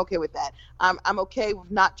 I'm okay with that. I'm okay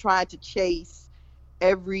with not trying to chase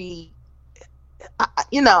every,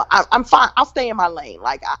 I'm fine. I'll stay in my lane.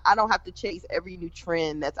 I don't have to chase every new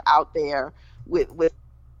trend that's out there with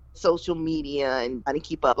social media and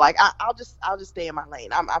keep up. I'll just stay in my lane.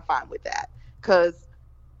 I'm fine with that. 'Cause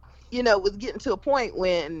it was getting to a point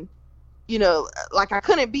when, I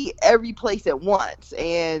couldn't be every place at once,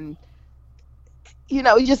 and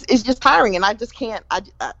it's just tiring, and I just can't. I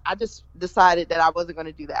just decided that I wasn't going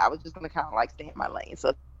to do that. I was just going to kind of stay in my lane.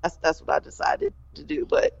 So that's what I decided to do.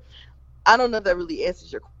 But I don't know if that really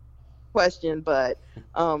answers your question. But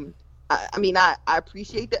I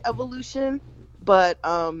appreciate the evolution, but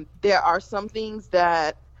there are some things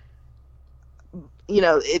that.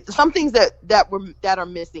 Some things that are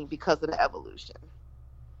missing because of the evolution.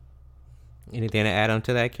 Anything to add on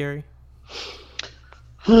to that, Carrie?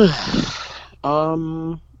 Is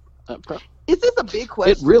this a big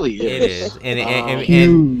question? It really is. It is, and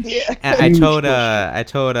Huge. I told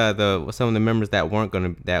some of the members that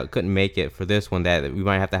couldn't make it for this one that we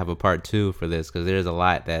might have to have a part 2 for this, because there's a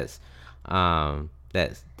lot that's to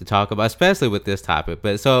talk about, especially with this topic.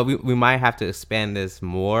 But so we might have to expand this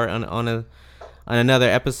more on another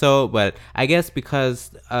episode. But I guess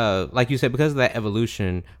because like you said, because of that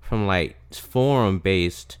evolution from forum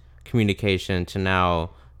based communication to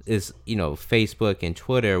now is, Facebook and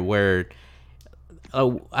Twitter, where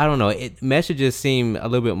I don't know, messages seem a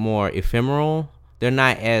little bit more ephemeral. They're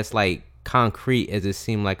not as like concrete as it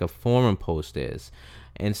seemed like a forum post is.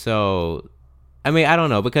 And so, I mean, I don't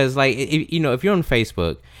know, because like, if you're on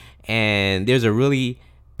Facebook and there's a really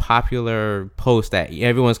popular post that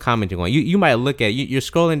everyone's commenting on, you might look at, you're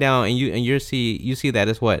scrolling down and you see that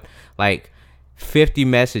it's what, like 50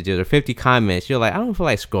 messages or 50 comments. You're like, I don't feel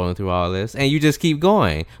like scrolling through all this, and you just keep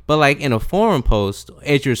going. But like in a forum post,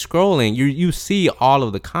 as you're scrolling, you see all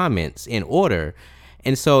of the comments in order,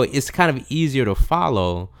 and so it's kind of easier to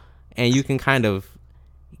follow, and you can kind of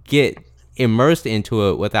get immersed into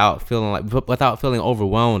it without feeling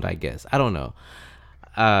overwhelmed, I guess. I don't know.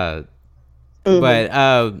 But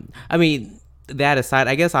I mean, that aside,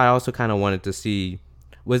 I guess I also kind of wanted to see,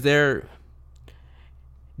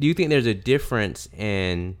 do you think there's a difference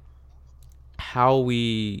in how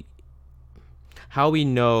we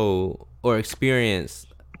know or experience?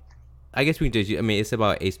 I guess we can just, I mean, it's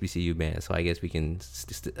about HBCU bands, so I guess we can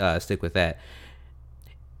stick with that.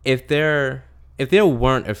 If there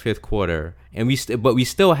weren't a fifth quarter, and we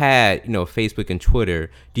still had, Facebook and Twitter,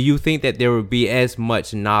 do you think that there would be as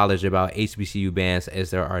much knowledge about HBCU bands as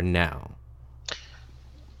there are now?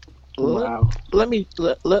 Wow. Let me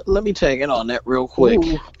tag in on that real quick.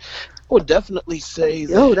 Ooh. I would definitely say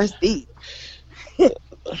that Yo, that's deep.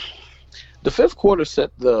 the fifth quarter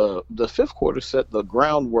set the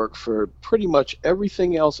groundwork for pretty much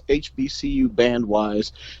everything else HBCU band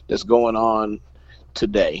wise that's going on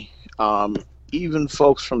today. Even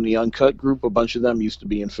folks from the Uncut group, a bunch of them used to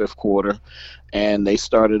be in fifth quarter, and they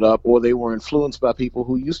started up, or they were influenced by people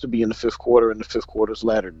who used to be in the fifth quarter in the fifth quarter's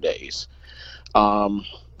latter days.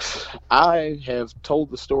 I have told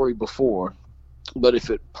the story before, but if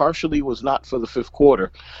it partially was not for the fifth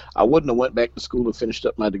quarter, I wouldn't have went back to school and finished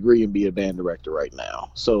up my degree and be a band director right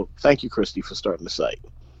now. So thank you, Christy, for starting the site.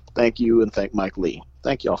 Thank you, and thank Mike Lee.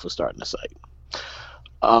 Thank y'all for starting the site.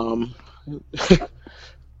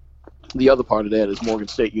 The other part of that is Morgan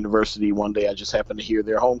State University. One day I just happened to hear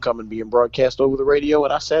their homecoming being broadcast over the radio,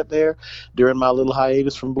 and I sat there during my little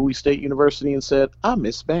hiatus from Bowie State University and said, I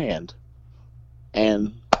miss band.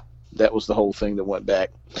 And that was the whole thing that went back.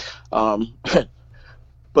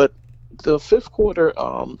 But the fifth quarter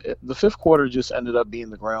just ended up being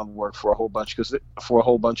the groundwork for a whole bunch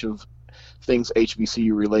of things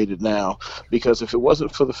HBCU related now. Because if it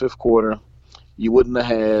wasn't for the fifth quarter, you wouldn't have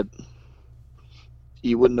had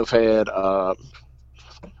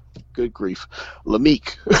good grief,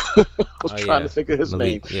 Lameek. I was trying to think of his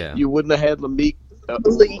name. Yeah. You wouldn't have had Lameek.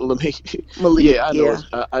 Malik. Yeah, I know.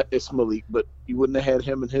 Yeah. It's Malik, but you wouldn't have had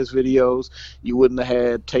him and his videos. You wouldn't have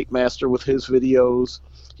had Tape Master with his videos.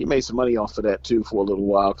 He made some money off of that too for a little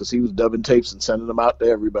while because he was dubbing tapes and sending them out to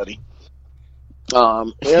everybody.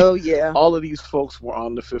 Oh yeah. All of these folks were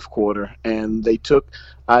on the fifth quarter, and they took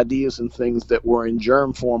ideas and things that were in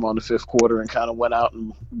germ form on the fifth quarter and kind of went out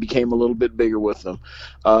and became a little bit bigger with them.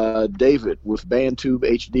 David with BandTube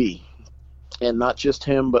HD. And not just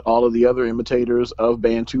him, but all of the other imitators of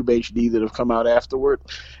BandTube HD that have come out afterward,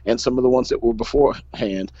 and some of the ones that were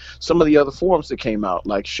beforehand. Some of the other forums that came out,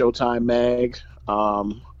 like Showtime Mag,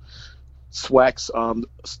 Swack's,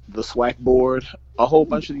 the Swack board, a whole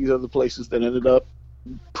bunch of these other places that ended up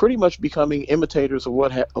pretty much becoming imitators of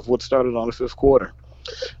what started on the fifth quarter.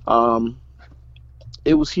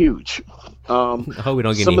 It was huge. I hope we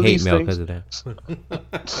don't get any hate mail because of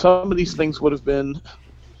that. Some of these things would have been.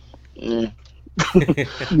 Yeah,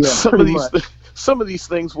 some of these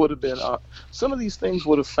things would have been some of these things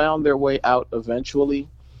would have found their way out eventually.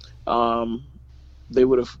 They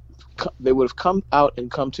would have come out and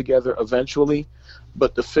come together eventually,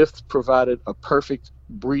 but the fifth provided a perfect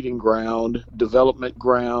breeding ground, development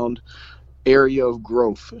ground, area of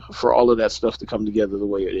growth for all of that stuff to come together the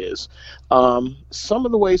way it is. Some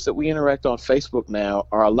of the ways that we interact on Facebook now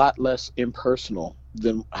are a lot less impersonal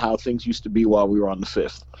than how things used to be while we were on the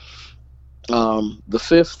fifth. The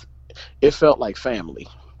fifth, it felt like family,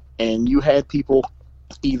 and you had people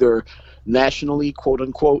either nationally, quote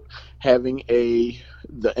unquote, having the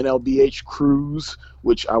NLBH cruise,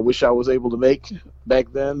 which I wish I was able to make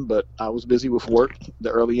back then, but I was busy with work the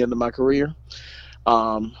early end of my career.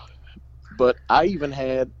 But I even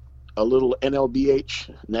had a little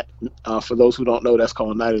NLBH. For those who don't know, that's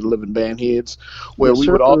called Night of the Living Bandheads, where we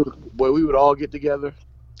would all get together,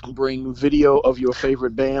 bring video of your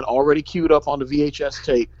favorite band already queued up on the VHS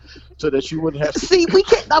tape, so that you wouldn't have to see. We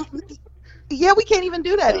can't. We can't even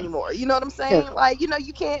do that anymore. You know what I'm saying? Like, you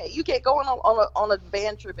can't go on a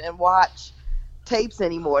band trip and watch tapes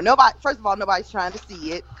anymore. Nobody, first of all, nobody's trying to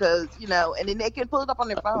see it because and then they can pull it up on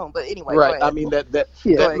their phone. But anyway, go Right. I ahead. mean that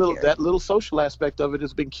Yeah. Go that ahead, little Carrie. that little social aspect of it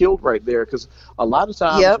has been killed right there because a lot of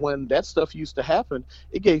times Yep. when that stuff used to happen,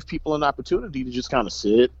 it gave people an opportunity to just kind of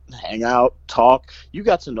sit, hang out, talk. You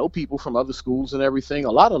got to know people from other schools and everything.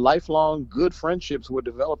 A lot of lifelong good friendships were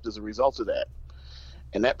developed as a result of that,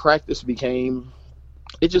 and that practice became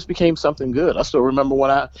it just became something good. I still remember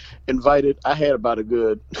when I had about a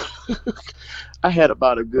good I had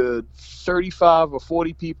about a good 35 or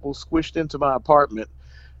 40 people squished into my apartment.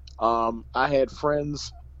 I had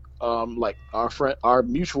friends, like our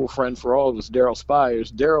mutual friend for all of us, Daryl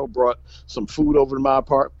Spires. Daryl brought some food over to my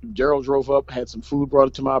apartment. Daryl drove up, had some food, brought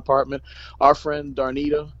it to my apartment. Our friend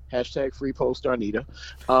Darnita, hashtag free post Darnita.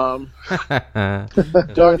 Um,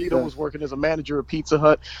 Darnita was working as a manager at Pizza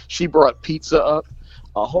Hut. She brought pizza up.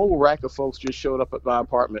 A whole rack of folks just showed up at my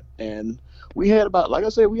apartment, and we had about, like I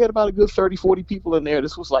said, we had about a good 30, 40 people in there.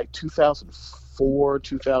 This was like 2004,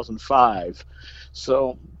 2005.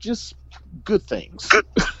 So just good things.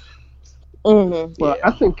 Mm-hmm. Well, I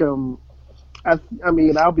Yeah. think I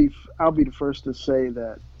mean I'll be the first to say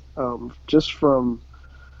that just from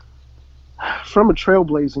a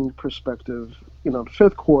trailblazing perspective, the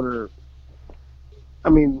fifth quarter. I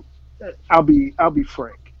mean, I'll be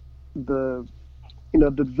frank. The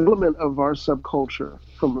the development of our subculture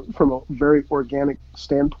from a very organic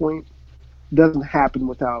standpoint doesn't happen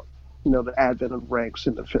without the advent of ranks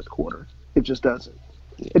in the fifth quarter. It just doesn't.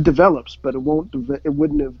 It develops, but it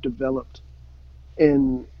wouldn't have developed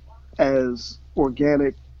in as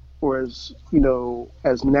organic or as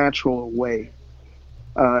as natural a way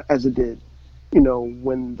as it did.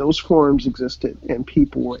 When those forums existed and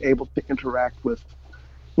people were able to interact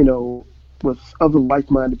you know with other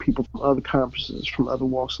like-minded people from other conferences, from other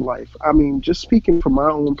walks of life. I mean, just speaking from my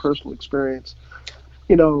own personal experience,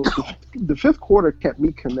 the fifth quarter kept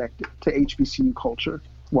me connected to HBCU culture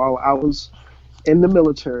while I was in the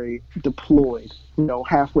military, deployed,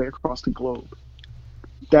 halfway across the globe.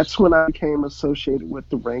 That's when I became associated with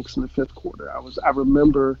the ranks in the fifth quarter. I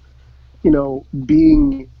remember,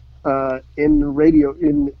 being in the radio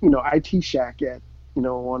in IT shack at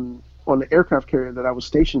on the aircraft carrier that I was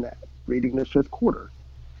stationed at, reading the fifth quarter,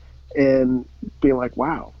 and being like,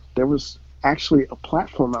 wow, there was actually a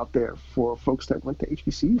platform out there for folks that went to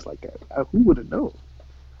HBCUs like that. Who would have known?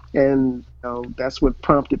 And that's what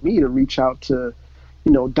prompted me to reach out to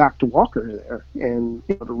Dr. Walker there, and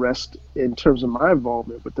the rest in terms of my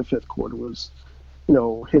involvement with the fifth quarter was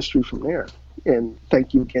history from there. And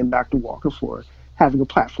thank you again, Dr. Walker, for having a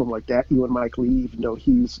platform like that. You and Mike Lee, even though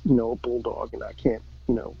he's a bulldog, and I can't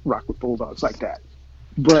rock with bulldogs like that.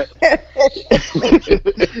 But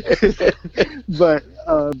but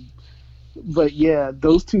but yeah,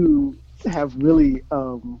 have really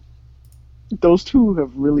those two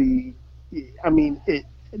have really. I mean,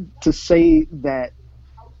 to say that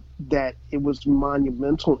it was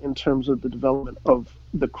monumental in terms of the development of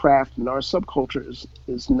the craft in our subculture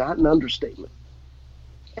is not an understatement.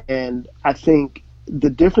 And I think the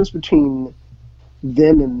difference between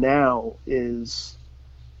then and now is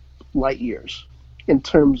light years in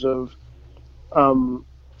terms of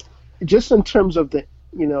just in terms of the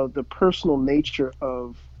personal nature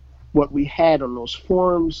of what we had on those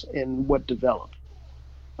forums and what developed.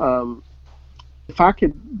 Um, if I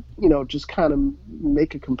could, just kind of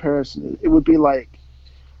make a comparison, it would be like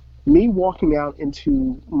me walking out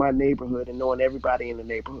into my neighborhood and knowing everybody in the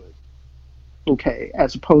neighborhood, okay,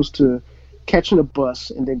 as opposed to catching a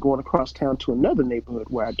bus and then going across town to another neighborhood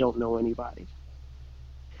where I don't know anybody.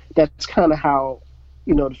 That's kind of how,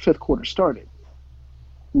 the fifth quarter started.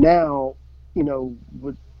 Now,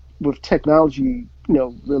 with technology,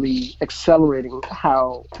 really accelerating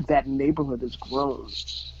how that neighborhood has grown,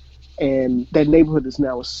 and that neighborhood is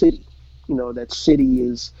now a city. That city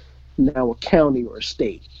is now a county or a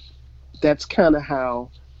state. That's kind of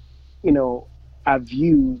how, I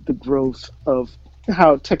view the growth of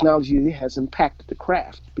how technology has impacted the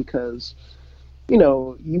craft, because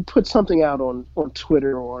you put something out on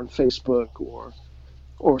Twitter or on Facebook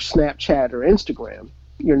or Snapchat or Instagram,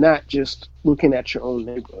 you're not just looking at your own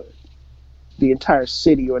neighborhood. The entire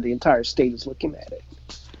city or the entire state is looking at it,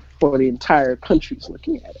 or the entire country is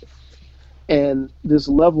looking at it. And there's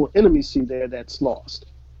a level of intimacy there that's lost.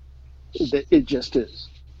 It just is.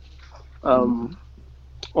 Mhm.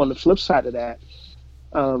 On the flip side of that,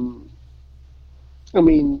 um, I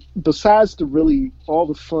mean, besides the really all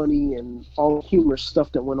the funny and all the humorous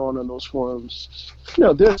stuff that went on those forums,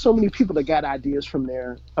 there are so many people that got ideas from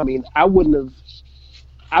there. I mean, I wouldn't have.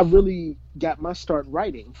 I really got my start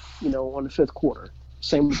writing, on the fifth quarter.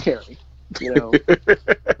 Same with Carrie. You know,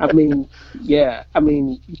 I mean, yeah, I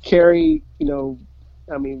mean, Carrie,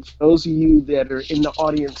 I mean, for those of you that are in the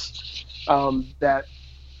audience that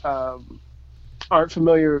um, aren't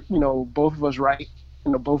familiar, both of us write,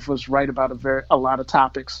 both of us write about a lot of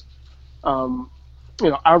topics. Um,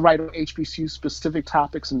 I write on HBCU specific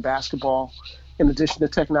topics in basketball, in addition to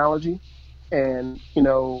technology, and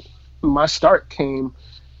my start came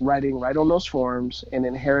writing right on those forums and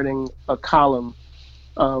inheriting a column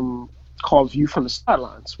um, called View from the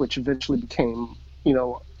Sidelines, which eventually became,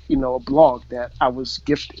 a blog that I was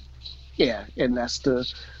gifted. Yeah, and that's the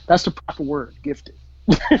proper word, gifted,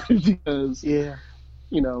 because Yeah.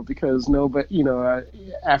 because nobody,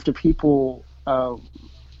 after people, I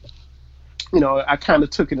kind of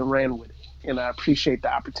took it and ran with it, and I appreciate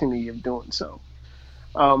the opportunity of doing so.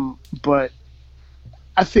 But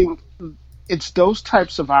I think it's those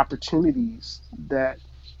types of opportunities that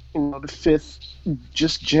the fifth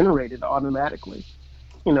just generated automatically.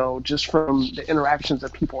 Just from the interactions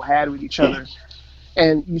that people had with each other,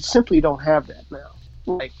 and you simply don't have that now.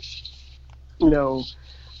 Like, you know,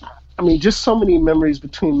 I mean, just so many memories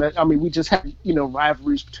between. I mean, we just had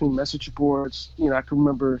rivalries between message boards. I can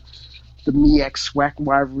remember the MEX SWAC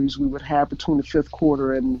rivalries we would have between the fifth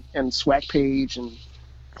quarter and SWAC page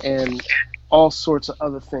and all sorts of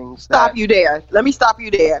other things. Stop you there. Let me stop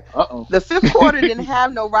you there. Uh-oh. The fifth quarter didn't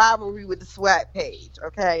have no rivalry with the SWAC page.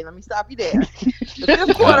 Okay, let me stop you there. The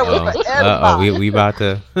fifth quarter was for everybody. We about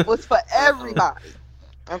to. Was for everybody.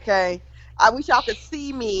 Okay, I wish y'all could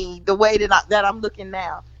see me the way that I'm looking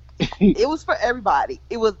now. It was for everybody.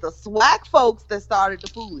 It was the SWAC folks that started the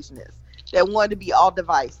foolishness, that wanted to be all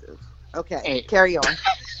divisive. Okay, carry on.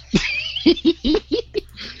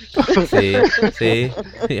 see,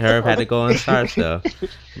 Herb had to go and start stuff.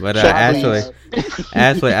 But actually,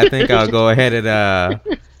 I think I'll go ahead and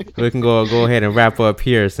we can go ahead and wrap up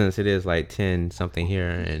here, since it is like 10 something here,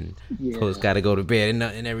 and folks got to go to bed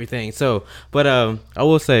and everything. So, but I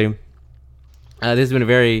will say, this has been a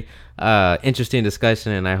very interesting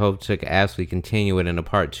discussion, and I hope to absolutely continue it in a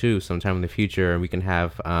part 2 sometime in the future, and we can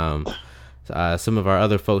have some of our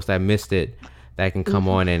other folks that missed it that can come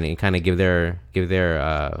on and kind of give their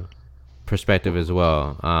perspective as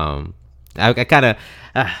well. I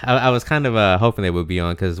was kind of hoping they would be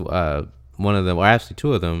on, because one of them, or actually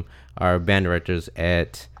two of them, are band directors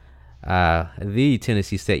at the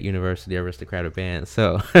Tennessee State University Aristocratic Band.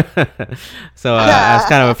 So it's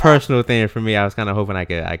kind of a personal thing for me. I was kind of hoping I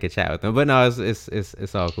could chat with them, but no,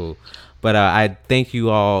 it's all cool. But I thank you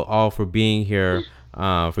all for being here.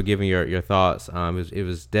 For giving your thoughts. It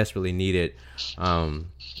was desperately needed.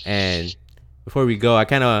 And before we go, I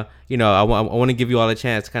kind of, I want to give you all a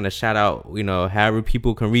chance to kind of shout out, however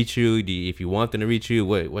people can reach you. If you want them to reach you,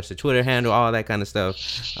 what's the Twitter handle, all that kind of stuff.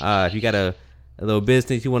 If you got a little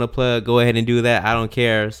business you want to plug, go ahead and do that. I don't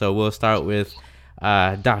care. So we'll start with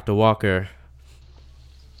Dr. Walker.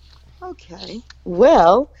 Okay.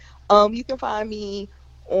 Well, you can find me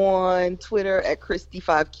on Twitter at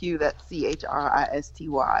Christy5Q. That's CHRISTY,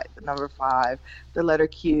 the number 5, the letter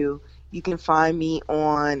Q. You can find me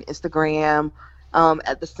on Instagram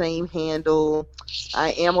at the same handle.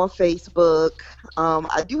 I am on Facebook.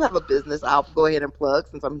 I do have a business I'll go ahead and plug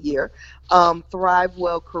since I'm here. Thrive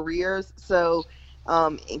Well Careers. So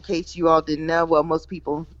in case you all didn't know, well, most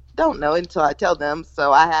people don't know until I tell them.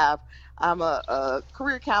 So I'm a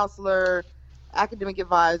career counselor, academic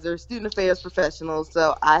advisor, student affairs professional.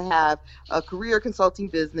 So I have a career consulting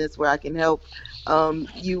business where I can help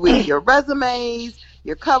you with your resumes,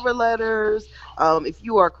 your cover letters. If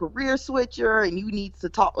you are a career switcher and you need to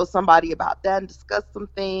talk with somebody about that and discuss some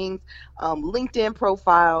things, LinkedIn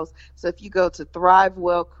profiles. So if you go to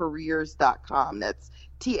thrivewellcareers.com, that's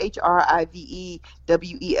THRIVEWELL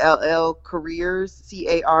careers,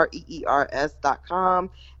 CAREERS.com,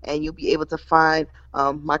 and you'll be able to find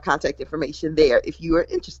my contact information there if you are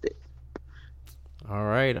interested. All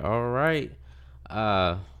right.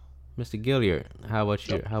 Mr. Gilliard, how about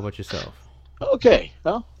yourself? Okay.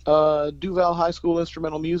 Well, Duval High School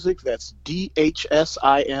Instrumental Music, that's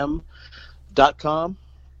DHSIM.com.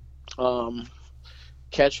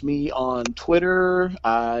 Catch me on Twitter.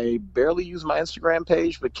 I barely use my Instagram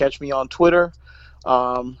page, but catch me on Twitter.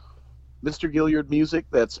 Mr. Gilliard Music,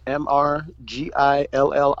 that's MRGILLIARD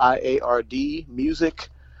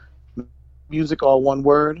music, all one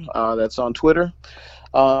word. That's on Twitter.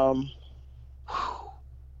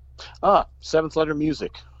 Seventh Letter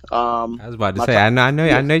Music. I was about to say, I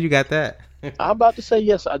know you got that. I'm about to say,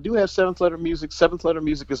 yes, I do have Seventh Letter Music. Seventh Letter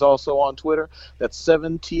Music is also on Twitter. That's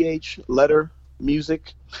 7th letter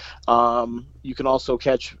Music. You can also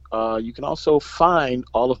find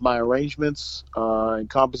all of my arrangements and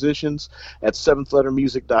compositions at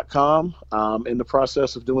seventhlettermusic.com. In the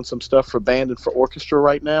process of doing some stuff for band and for orchestra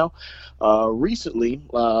right now. Recently,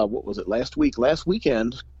 what was it, last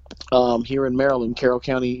weekend, here in Maryland, Carroll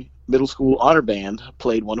County Middle School Honor Band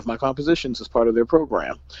played one of my compositions as part of their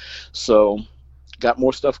program. So got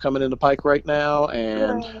more stuff coming in the pike right now,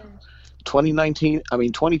 and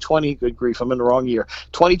 2020, good grief, I'm in the wrong year.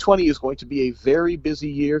 2020 is going to be a very busy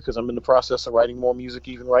year because I'm in the process of writing more music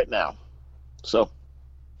even right now. So,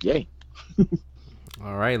 yay.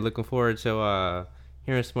 All right, looking forward to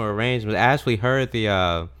hearing some more arrangements. I actually heard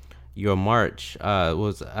the your march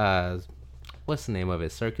was what's the name of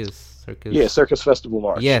it? Circus. Yeah, Circus Festival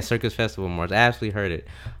March. Yeah, Circus Festival March. I actually heard it.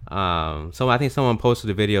 So I think someone posted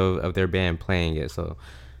a video of their band playing it. So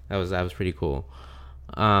that was pretty cool.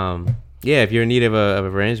 Yeah, if you're in need of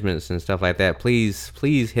arrangements and stuff like that, please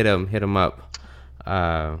hit him up.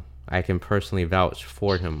 I can personally vouch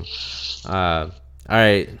for him. All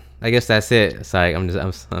right, I guess that's it. Sorry, I'm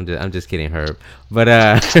just kidding, Herb. But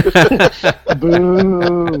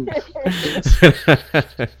Boo.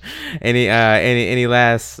 any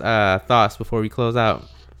last thoughts before we close out?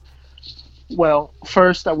 Well,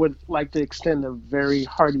 first, I would like to extend a very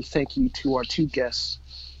hearty thank you to our two guests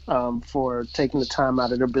for taking the time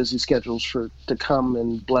out of their busy schedules to come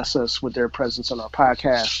and bless us with their presence on our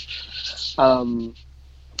podcast.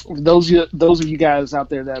 Those of you guys out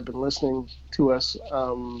there that have been listening to us,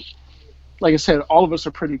 like I said, all of us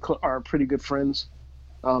are pretty good friends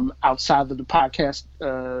outside of the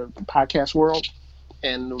podcast world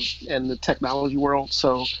and the technology world.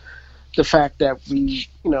 So the fact that we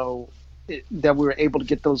were able to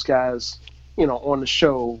get those guys on the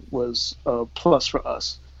show was a plus for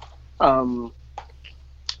us.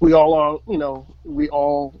 We all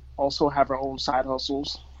also have our own side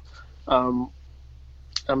hustles.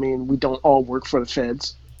 We don't all work for the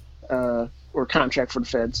feds or contract for the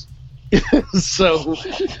feds. So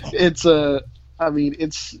it's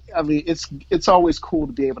always cool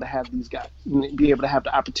to be able to have these guys, be able to have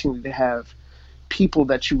the opportunity to have people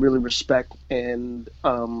that you really respect and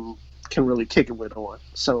can really kick it with on.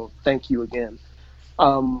 So thank you again.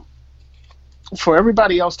 For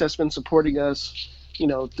everybody else that's been supporting us,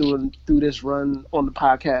 through this run on the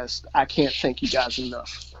podcast, I can't thank you guys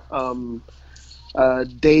enough.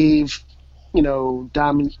 Dave,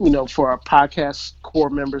 Dom, for our podcast core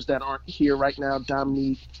members that aren't here right now,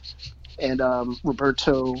 Dominique and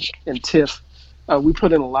Roberto and Tiff, we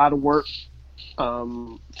put in a lot of work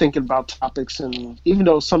thinking about topics, and even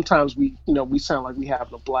though sometimes we sound like we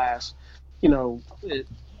having a blast,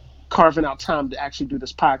 carving out time to actually do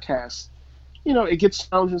this podcast, it gets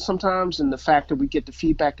challenging sometimes, and the fact that we get the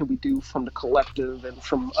feedback that we do from the collective and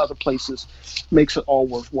from other places makes it all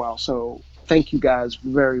worthwhile. So thank you guys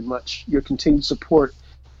very much. Your continued support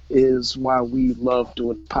is why we love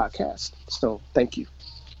doing the podcast. So thank you.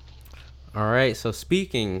 All right. So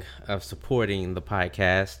speaking of supporting the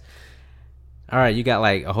podcast, all right, you got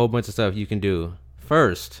like a whole bunch of stuff you can do.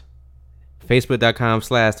 First,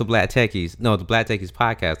 Facebook.com/The Black Techies. No, The Black Techies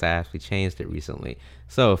Podcast. I actually changed it recently.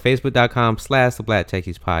 So Facebook.com/The Black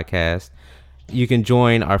Techies Podcast. You can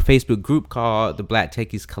join our Facebook group called The Black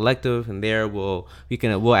Techies Collective, and there we'll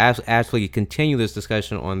actually continue this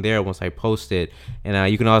discussion on there once I post it.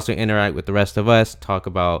 And you can also interact with the rest of us, talk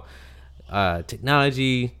about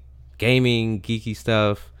technology, gaming, geeky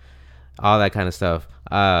stuff, all that kind of stuff.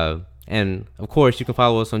 And of course, you can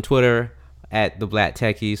follow us on Twitter at The Black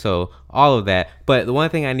Techie, so all of that. But the one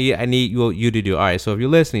thing I need you to do, all right, so if you're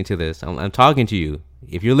listening to this, I'm talking to you.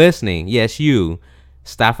 If you're listening, yes, you,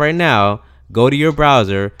 stop right now, go to your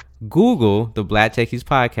browser, Google The Black Techies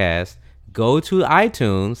Podcast, go to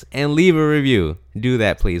iTunes, and leave a review. Do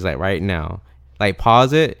that, please, like right now. Like,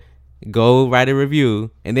 pause it, go write a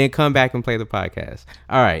review, and then come back and play the podcast.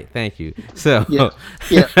 All right, thank you. So real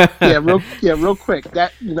quick.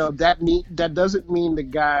 That doesn't mean the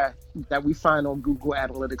guy that we find on Google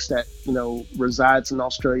Analytics that resides in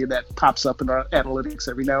Australia that pops up in our analytics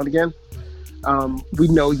every now and again. We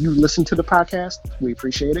know you listen to the podcast. We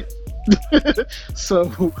appreciate it. So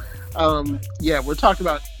we're talking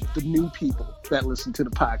about the new people that listen to the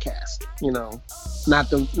podcast. Not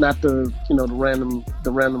the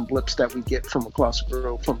random blips that we get from across the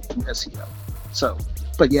world from SEO. So,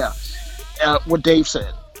 but yeah, what Dave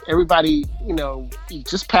said. Everybody,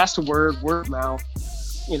 just pass the word of mouth.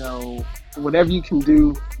 Whatever you can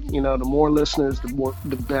do. The more listeners,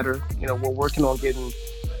 the better. We're working on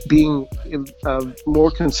being more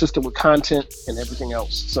consistent with content and everything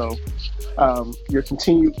else. So your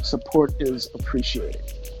continued support is appreciated.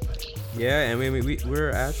 Yeah, I mean,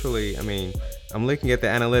 we're actually, I mean, I'm looking at the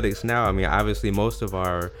analytics now. I mean, obviously, most of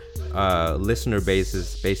our listener base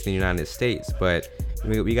is based in the United States, but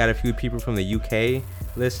we got a few people from the UK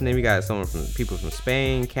listening. We got people from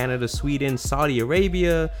Spain, Canada, Sweden, Saudi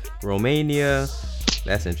Arabia, Romania.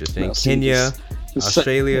 That's interesting. No, see, Kenya,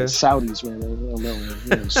 Australia. Saudis, man. I don't know,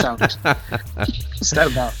 man. Saudis. What's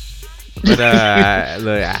that about? But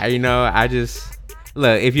look, I just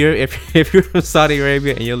look, if you're from Saudi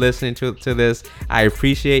Arabia and you're listening to this, I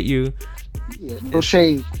appreciate you. Yeah, no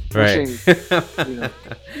shade. No Right. shade. You know.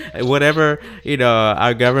 Whatever,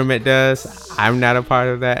 our government does, I'm not a part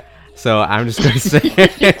of that. So I'm just gonna say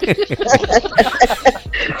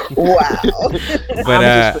Wow.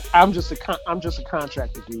 but I'm just a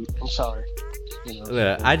contractor, dude. I'm sorry.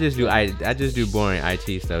 look, I just do boring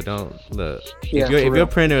IT stuff. Don't look. Yeah, if your real.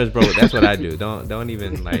 printer is broke, that's what I do. Don't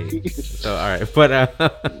even like. So all right, but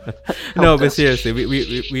no, but seriously,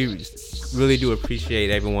 we really do appreciate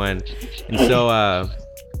everyone, and so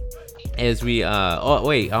as we oh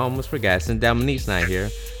wait, I almost forgot. Since Dominique's not here,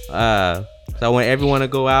 so I want everyone to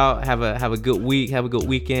go out, have a good week, have a good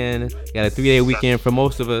weekend. Got a 3-day weekend for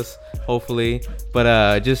most of us, hopefully.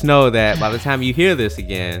 But just know that by the time you hear this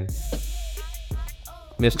again,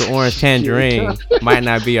 Mr. Orange Tangerine might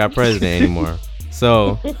not be our president anymore.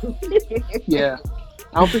 So Yeah.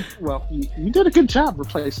 I don't think. Well, you did a good job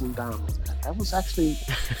replacing Dom. That's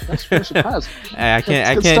very surprising. I That's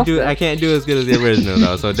good can't stuff, do as good as the original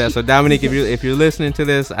though. So Dominique, if you're listening to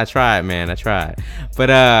this, I tried, man. I tried. But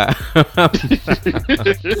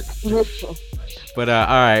but all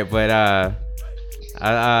right. But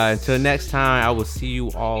until next time, I will see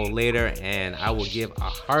you all later, and I will give a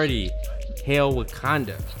hearty Hail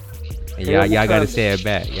Wakanda. And y'all gotta say it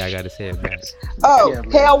back. Y'all gotta say it back. Oh, Yeah,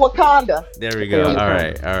 man. Hail Wakanda. There we go. Hail All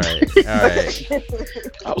right.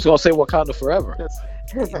 I was gonna say Wakanda forever.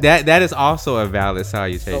 That is also a valid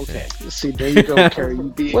salutation. Okay. See, there you go, Kerry. You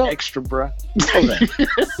being Well- extra, bruh.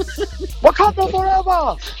 Wakanda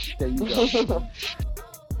forever. There you go.